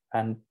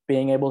 And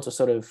being able to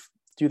sort of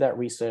do that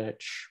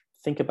research,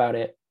 think about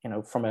it,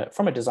 from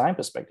a design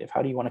perspective,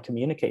 how do you want to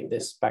communicate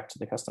this back to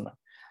the customer?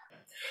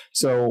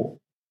 So,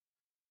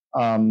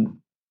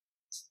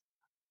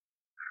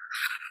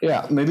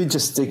 maybe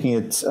just taking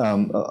it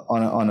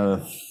on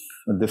a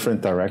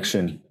different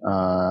direction,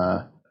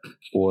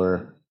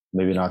 or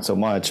maybe not so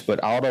much,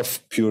 but out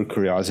of pure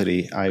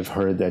curiosity, I've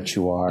heard that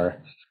you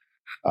are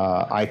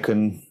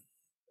icon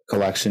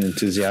collection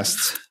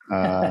enthusiast.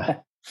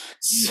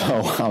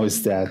 So how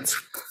is that?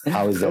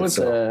 That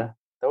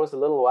was a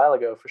little while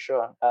ago for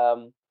sure. I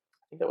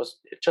think that was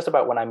just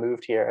about when I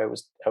moved here.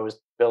 I was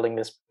building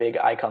this big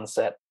icon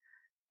set,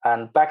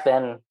 and back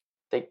then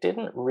they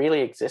didn't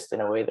really exist in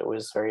a way that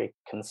was very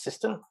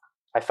consistent.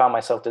 I found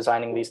myself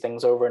designing these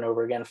things over and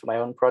over again for my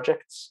own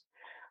projects.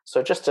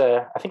 So I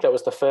think that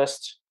was the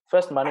first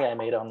money I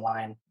made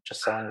online,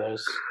 just selling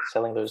those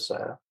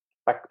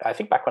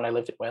back when I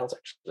lived in Wales,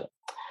 actually.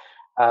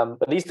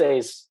 But these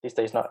days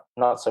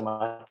not so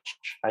much.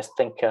 I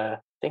think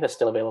they're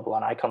still available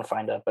on Icon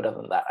Finder, but other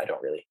than that, I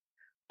don't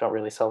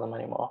really sell them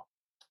anymore.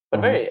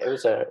 But it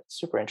was a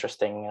super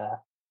interesting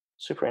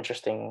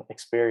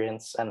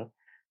experience. And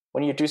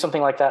when you do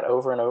something like that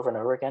over and over and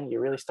over again, you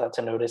really start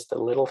to notice the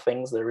little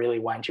things that really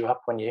wind you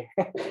up when you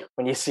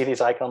when you see these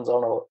icons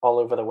all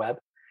over the web.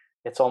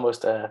 It's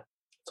almost a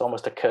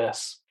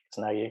curse.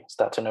 So now you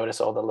start to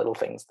notice all the little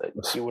things that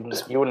you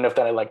wouldn't have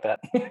done it like that.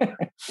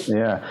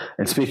 Yeah.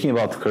 And speaking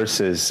about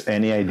curses,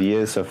 any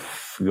ideas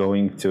of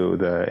going to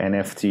the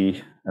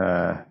NFT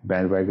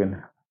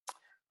bandwagon?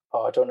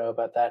 Oh, I don't know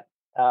about that.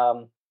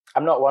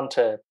 I'm not one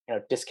to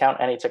discount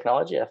any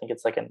technology. I think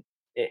it's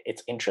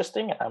it's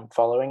interesting. I'm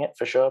following it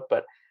for sure,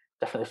 but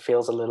definitely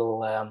feels a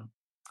little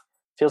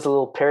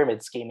pyramid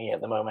schemey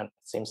at the moment.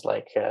 It seems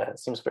a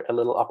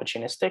little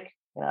opportunistic.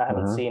 I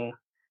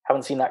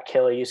haven't seen that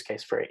killer use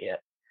case for it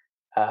yet.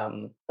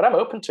 But I'm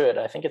open to it.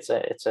 I think it's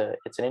an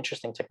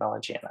interesting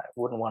technology, and I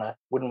wouldn't want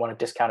to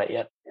discount it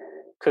yet.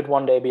 Could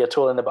one day be a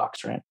tool in the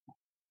box, right?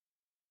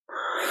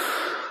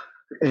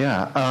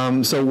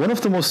 Yeah. So one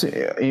of the most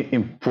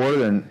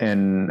important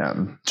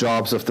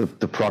jobs of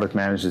the product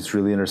manager is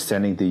really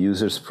understanding the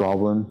user's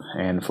problem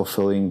and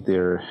fulfilling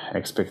their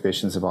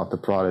expectations about the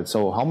product.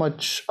 So how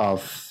much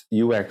of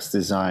UX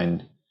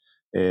design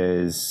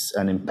is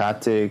an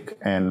empathic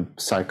and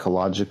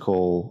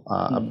psychological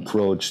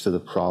approach to the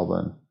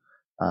problem,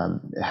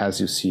 as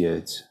you see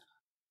it?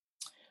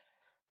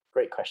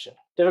 Great question.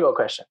 Difficult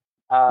question.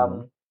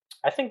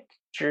 I think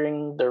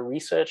during the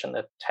research and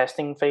the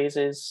testing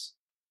phases,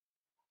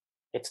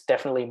 it's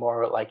definitely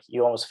more like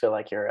you almost feel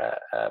like you're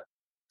a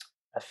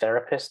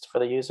therapist for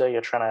the user. You're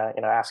trying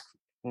to ask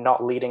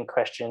not leading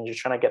questions. You're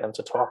trying to get them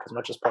to talk as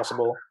much as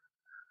possible.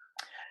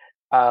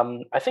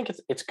 I think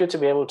it's good to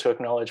be able to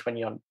acknowledge when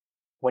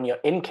you're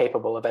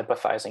incapable of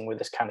empathizing with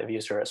this kind of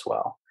user as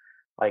well.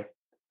 Like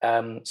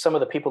some of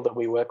the people that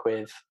we work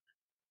with,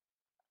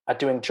 are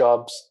doing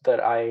jobs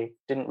that I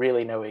didn't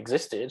really know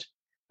existed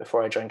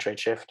before I joined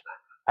Tradeshift,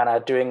 and are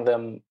doing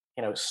them,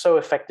 so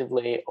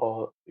effectively,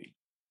 or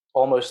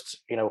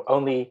almost,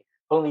 only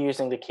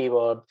using the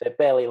keyboard. They're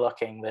barely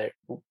looking. They're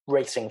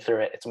racing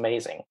through it. It's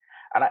amazing.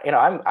 And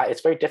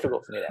it's very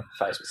difficult for me to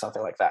empathize with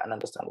something like that and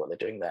understand what they're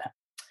doing there.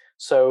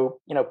 So,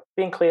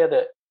 being clear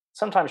that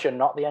sometimes you're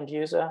not the end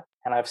user,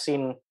 and I've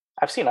seen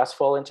us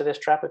fall into this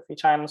trap a few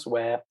times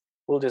where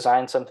we'll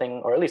design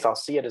something, or at least I'll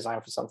see a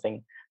design for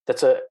something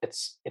that's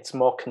it's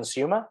more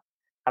consumer,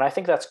 and I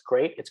think that's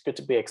great. It's good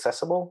to be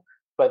accessible,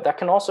 but that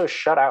can also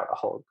shut out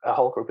a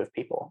whole group of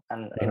people,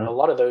 and a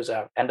lot of those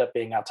end up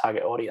being our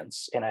target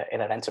audience in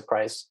an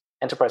enterprise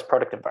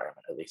product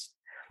environment, at least.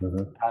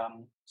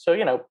 So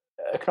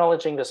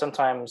acknowledging that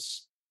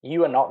sometimes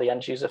you are not the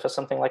end user for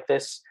something like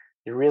this,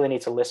 you really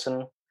need to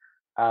listen,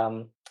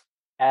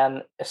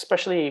 and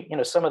especially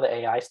some of the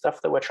AI stuff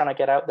that we're trying to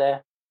get out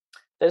there.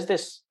 There's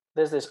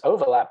this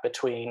overlap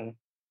between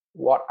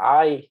what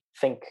I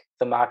think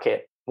the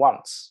market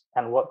wants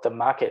and what the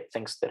market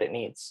thinks that it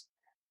needs,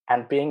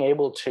 and being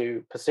able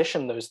to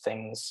position those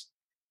things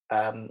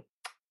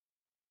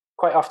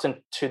quite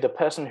often to the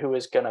person who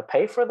is going to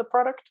pay for the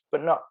product,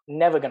 but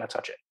never going to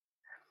touch it.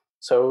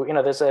 So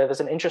there's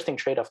an interesting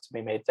trade-off to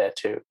be made there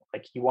too.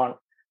 Like, you want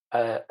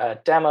a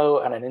demo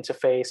and an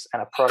interface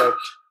and a product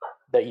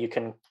that you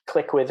can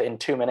click with in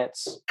 2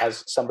 minutes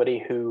as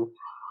somebody who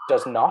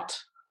does not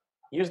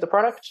use the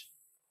product,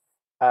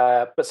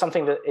 but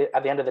something that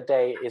at the end of the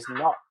day is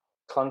not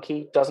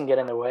clunky, doesn't get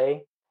in the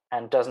way,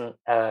 and doesn't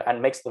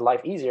and makes the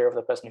life easier of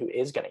the person who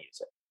is going to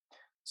use it.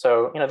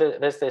 So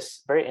there's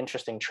this very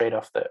interesting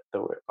trade-off that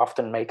we're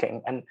often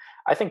making, and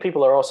I think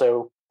people are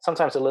also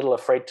sometimes a little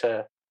afraid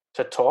to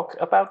talk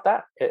about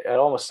that. It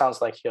almost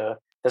sounds like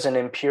there's an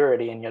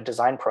impurity in your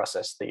design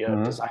process that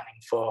you're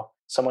designing for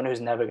someone who's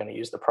never going to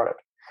use the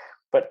product.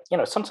 But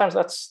sometimes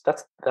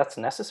that's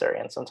necessary,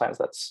 and sometimes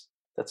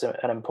that's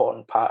an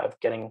important part of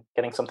getting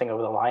something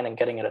over the line and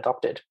getting it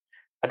adopted.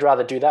 I'd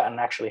rather do that and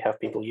actually have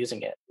people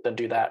using it than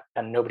do that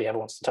and nobody ever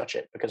wants to touch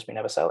it because we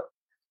never sell it.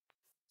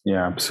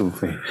 Yeah,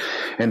 absolutely.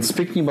 And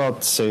speaking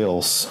about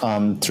sales,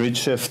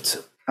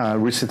 Tradeshift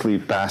recently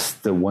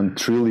passed the $1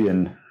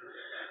 trillion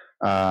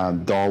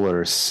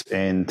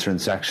in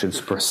transactions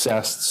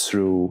processed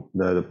through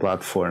the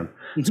platform.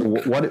 So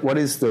what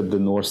is the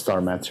North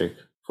Star metric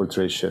for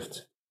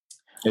Tradeshift?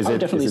 I would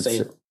definitely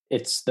say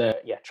it's the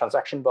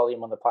transaction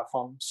volume on the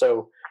platform.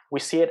 So we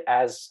see it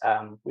as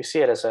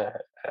a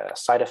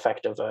side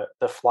effect of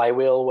the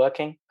flywheel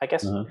working, I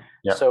guess.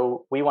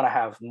 So we want to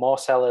have more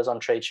sellers on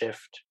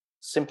Tradeshift,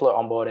 simpler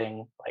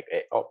onboarding.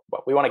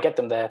 We want to get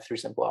them there through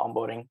simpler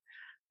onboarding,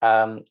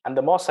 and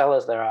the more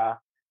sellers there are,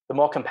 the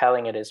more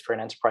compelling it is for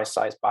an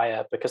enterprise-sized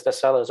buyer because their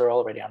sellers are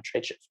already on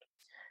Tradeshift.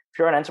 If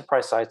you're an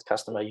enterprise-sized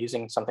customer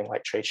using something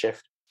like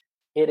Tradeshift,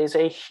 it is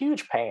a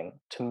huge pain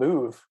to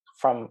move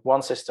from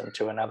one system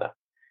to another,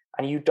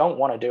 and you don't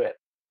want to do it.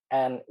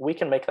 And we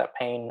can make that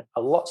pain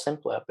a lot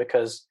simpler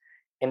because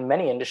in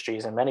many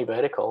industries and many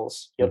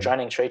verticals, you're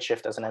joining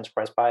Tradeshift as an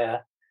enterprise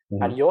buyer,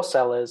 and your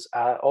sellers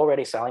are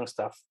already selling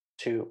stuff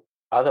to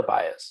other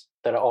buyers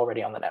that are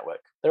already on the network.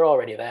 They're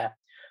already there.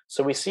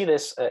 So we see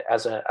this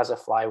as a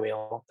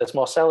flywheel. There's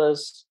more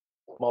sellers,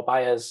 more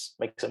buyers,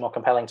 makes it more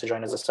compelling to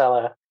join as a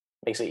seller,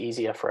 makes it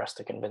easier for us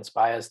to convince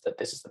buyers that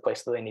this is the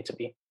place that they need to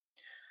be.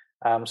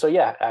 So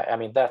yeah, I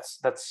mean that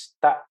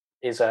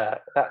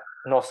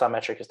North Star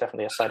metric is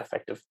definitely a side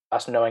effect of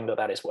us knowing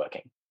that is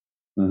working.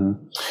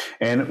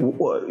 And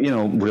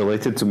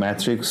related to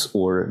metrics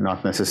or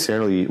not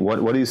necessarily,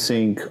 what do you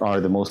think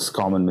are the most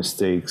common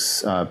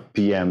mistakes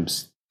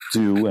PMs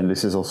do? And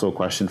this is also a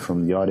question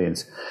from the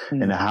audience.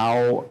 And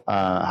how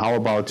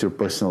about your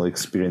personal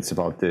experience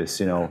about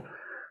this?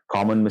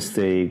 Common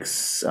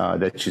mistakes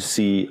that you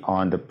see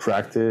on the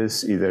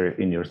practice, either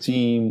in your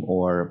team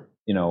or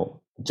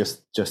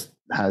just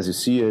as you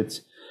see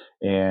it,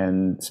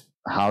 and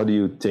how do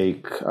you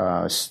take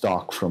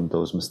stock from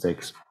those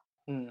mistakes?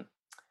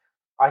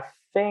 I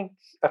think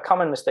a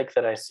common mistake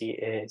that I see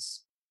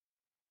is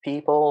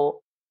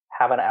people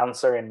have an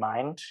answer in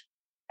mind,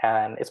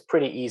 and it's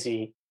pretty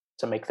easy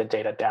to make the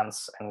data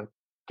dance and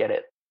get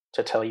it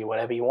to tell you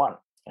whatever you want.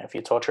 If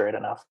you torture it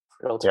enough,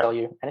 it'll tell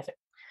you anything.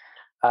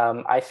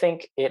 I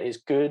think it is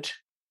good.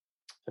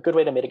 A good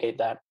way to mitigate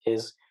that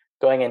is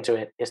going into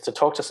it is to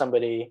talk to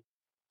somebody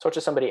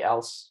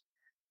else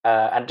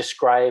and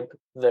describe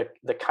the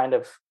kind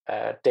of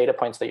data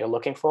points that you're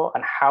looking for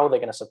and how they're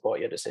going to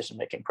support your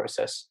decision-making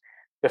process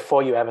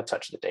before you ever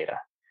touch the data.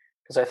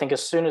 Because I think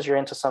as soon as you're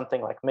into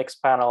something like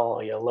Mixpanel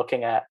or you're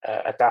looking at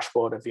a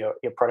dashboard of your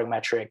product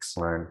metrics,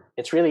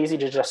 it's really easy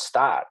to just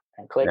start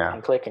and click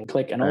and click and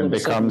click. And all it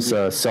becomes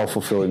a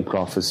self-fulfilling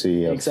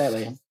prophecy of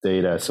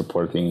data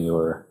supporting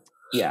your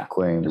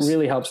claims. It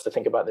really helps to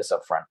think about this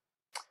up front.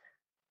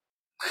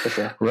 For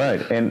sure.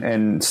 Right.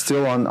 And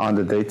still on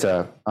the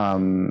data,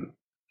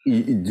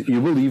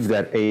 you believe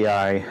that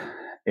AI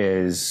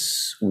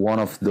is one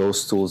of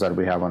those tools that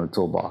we have on the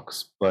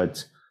toolbox,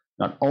 but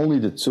not only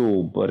the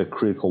tool, but a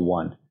critical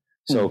one.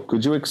 So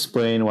could you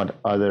explain what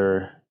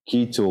other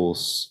key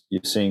tools you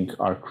think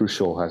are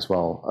crucial as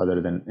well,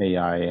 other than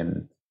AI?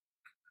 And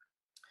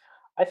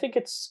I think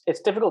it's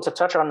difficult to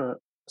touch on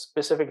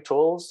specific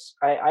tools.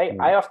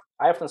 I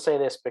often say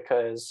this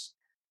because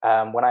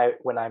when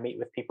I meet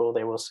with people,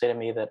 they will say to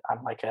me that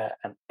I'm like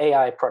an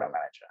AI product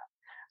manager.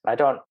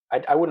 And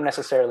I wouldn't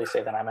necessarily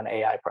say that I'm an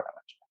AI product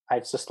manager.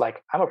 It's just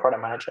like, I'm a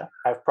product manager.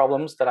 I have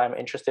problems that I'm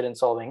interested in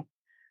solving.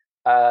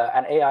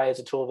 And AI is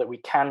a tool that we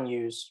can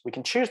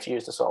choose to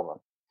use to solve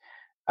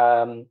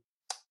them.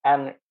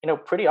 And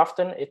pretty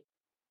often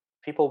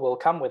people will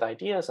come with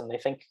ideas and they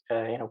think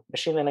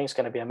machine learning is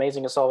going to be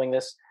amazing at solving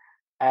this,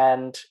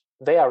 and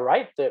they are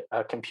right that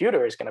a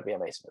computer is going to be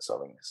amazing at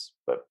solving this.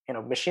 But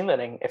machine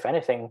learning, if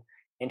anything,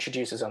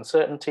 introduces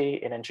uncertainty,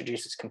 it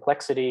introduces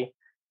complexity.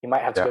 You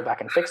might have to go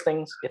back and fix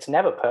things. It's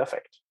never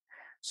perfect.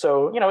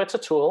 So it's a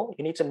tool.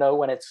 You need to know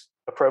when it's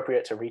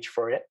appropriate to reach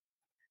for it.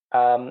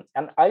 And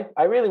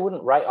I really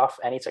wouldn't write off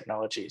any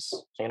technologies.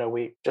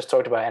 We just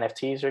talked about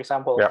NFTs, for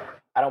example. Yeah.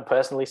 I don't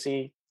personally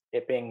see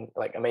it being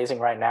like amazing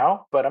right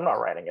now, but I'm not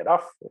writing it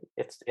off.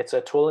 It's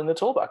a tool in the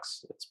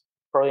toolbox. It's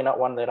probably not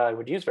one that I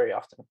would use very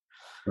often.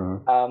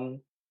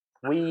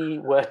 Mm-hmm. We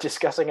were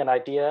discussing an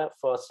idea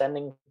for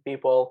sending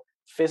people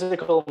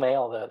physical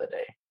mail the other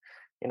day.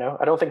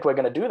 I don't think we're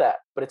going to do that,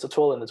 but it's a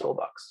tool in the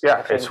toolbox.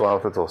 Yeah, it's one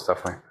of the tools,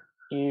 definitely.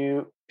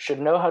 You should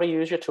know how to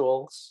use your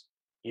tools.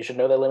 You should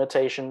know their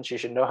limitations. You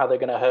should know how they're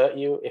going to hurt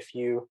you if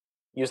you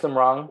use them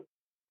wrong.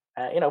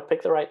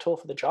 Pick the right tool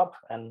for the job.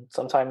 And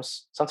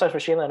sometimes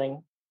machine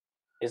learning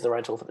is the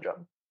right tool for the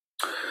job.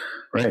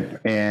 Right.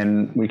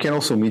 And we can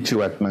also meet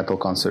you at metal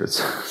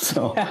concerts.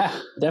 So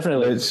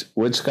definitely.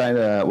 Which kind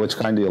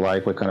do you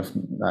like? What kind of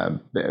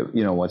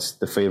what's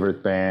the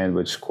favorite band?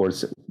 Which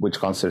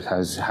concert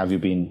have you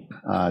been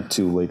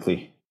to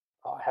lately?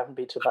 Oh, I haven't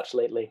been to much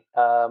lately.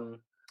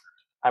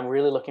 I'm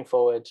really looking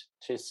forward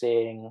to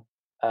seeing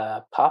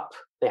Pop.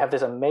 They have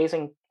this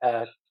amazing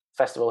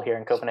festival here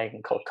in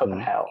Copenhagen called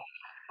Copenhagen.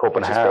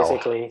 Which is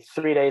basically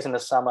 3 days in the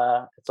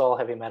summer. It's all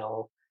heavy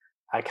metal.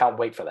 I can't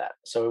wait for that.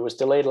 So it was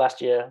delayed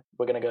last year.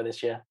 We're going to go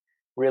this year.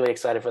 Really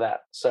excited for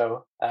that.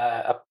 So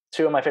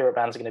two of my favorite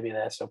bands are going to be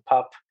there. So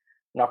Pop,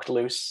 Knocked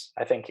Loose.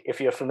 I think if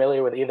you're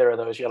familiar with either of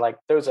those, you're like,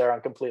 those are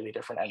on completely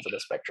different ends of the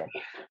spectrum.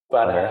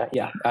 But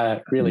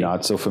really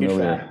not so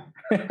familiar.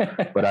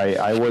 But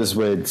I was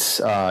with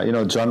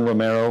John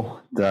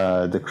Romero,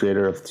 the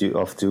creator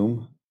of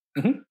Doom.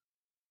 Mm-hmm.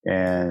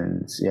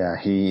 And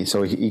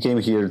he came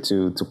here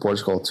to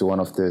Portugal to one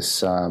of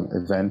these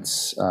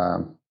events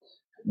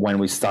when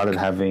we started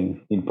having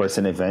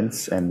in-person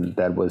events, and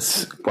that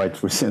was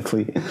quite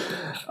recently,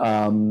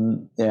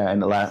 in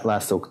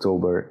last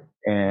October.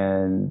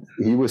 And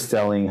he was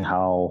telling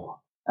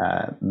how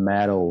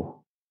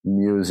metal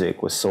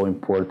music was so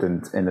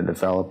important in the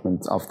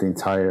development of the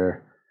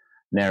entire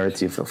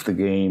narrative of the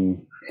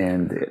game,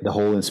 and the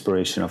whole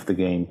inspiration of the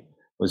game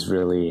was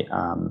really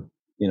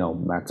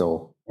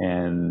metal.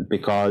 And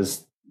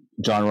because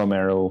John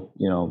Romero,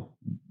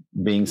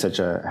 being such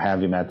a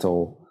heavy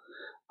metal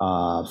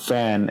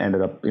fan,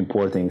 ended up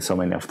importing so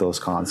many of those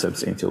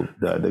concepts into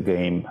the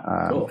game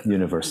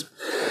universe.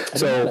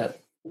 So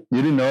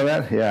you didn't know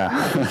that? Yeah.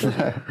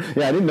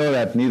 Yeah, I didn't know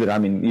that neither. I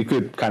mean, you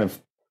could kind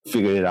of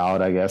figure it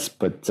out, I guess,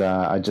 but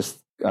I just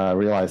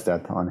realized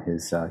that on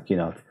his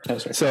keynote.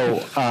 That's right.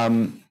 So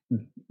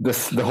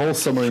the whole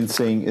submarine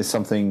thing is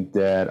something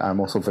that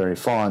I'm also very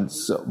fond.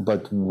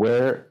 But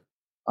where,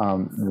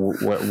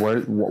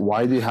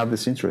 why do you have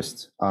this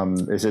interest?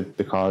 Is it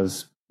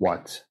because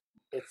what?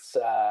 It's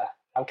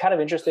I'm kind of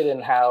interested in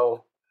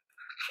how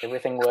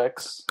everything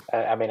works.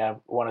 I'm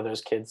one of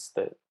those kids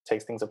that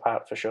takes things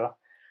apart for sure.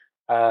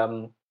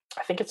 I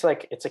think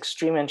it's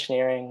extreme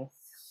engineering.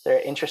 There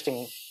are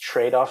interesting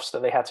trade-offs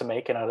that they had to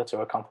make in order to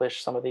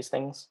accomplish some of these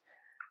things.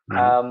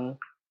 Mm-hmm.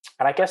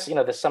 And I guess,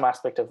 there's some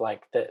aspect of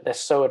like, they're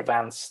so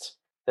advanced,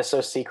 they're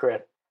so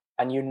secret,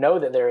 and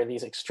that there are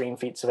these extreme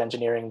feats of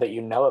engineering that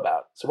you know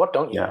about. So what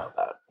don't you know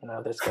about?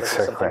 There's got to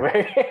be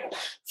something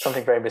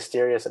something very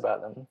mysterious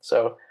about them.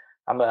 So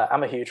I'm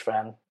a huge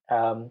fan.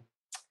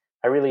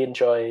 I really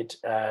enjoyed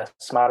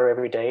Smarter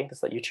Every Day. It's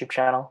that YouTube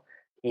channel.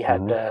 He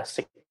had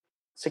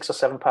six or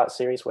 7 part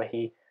series where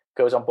he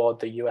goes on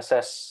board the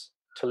USS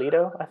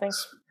Toledo, I think.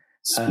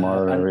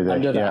 Smarter Every Day.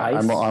 Under the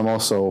ice. I'm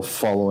also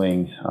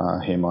following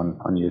him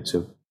on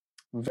YouTube.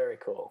 Very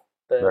cool.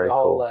 The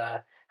whole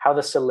how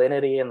the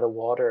salinity in the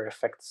water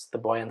affects the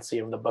buoyancy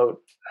of the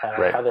boat.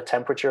 How the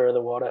temperature of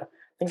the water.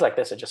 Things like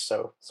this are just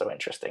so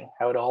interesting.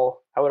 How it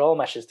all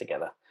meshes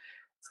together.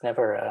 It's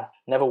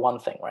never one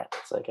thing, right?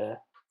 It's like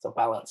it's a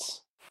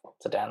balance.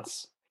 It's a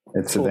dance.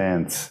 It's cool. A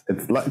dance.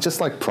 It's just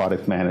like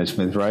product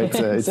management, right?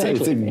 Exactly.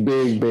 It's a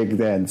big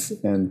dance,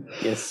 and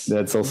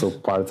that's also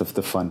part of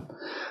the fun.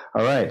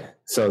 All right.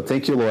 So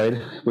thank you, Lloyd.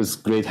 It was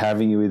great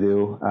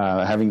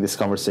having this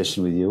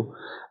conversation with you.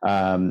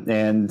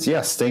 And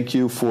yes, thank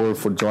you for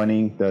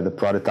joining the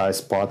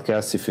Productize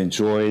podcast. If you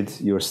enjoyed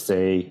your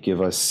stay,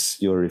 give us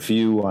your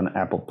review on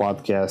Apple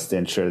Podcast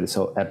and share this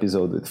whole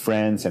episode with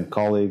friends and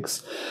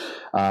colleagues.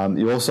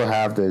 You also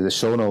have the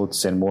show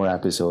notes and more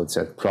episodes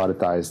at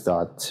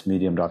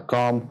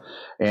productize.medium.com.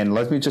 And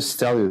let me just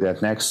tell you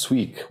that next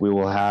week we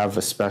will have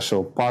a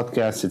special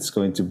podcast. It's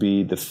going to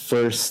be the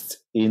first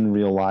in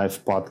real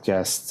life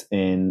podcast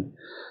in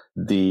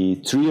the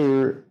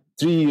three-year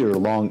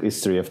long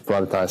history of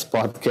Productize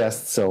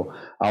podcast. So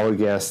our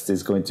guest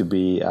is going to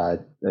be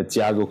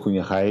Tiago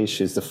Cunha Reis.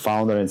 She's the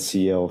founder and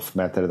CEO of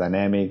Meta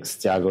Dynamics.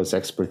 Tiago's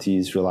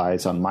expertise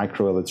relies on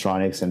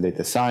microelectronics and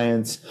data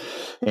science,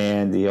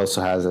 and he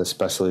also has a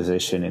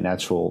specialization in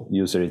natural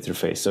user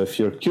interface. So if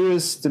you're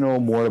curious to know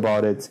more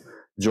about it,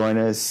 join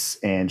us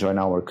and join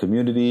our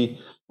community.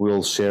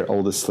 We'll share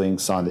all these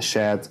links on the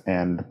chat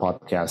and the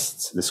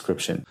podcast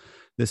description.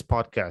 This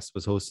podcast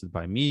was hosted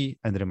by me,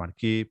 André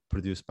Marquet,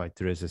 produced by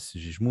Teresa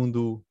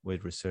Sigismundo,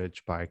 with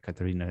research by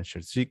Katarina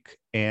Scherzik,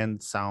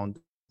 and sound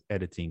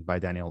editing by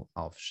Daniel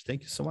Alves.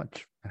 Thank you so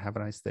much and have a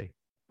nice day.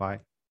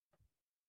 Bye.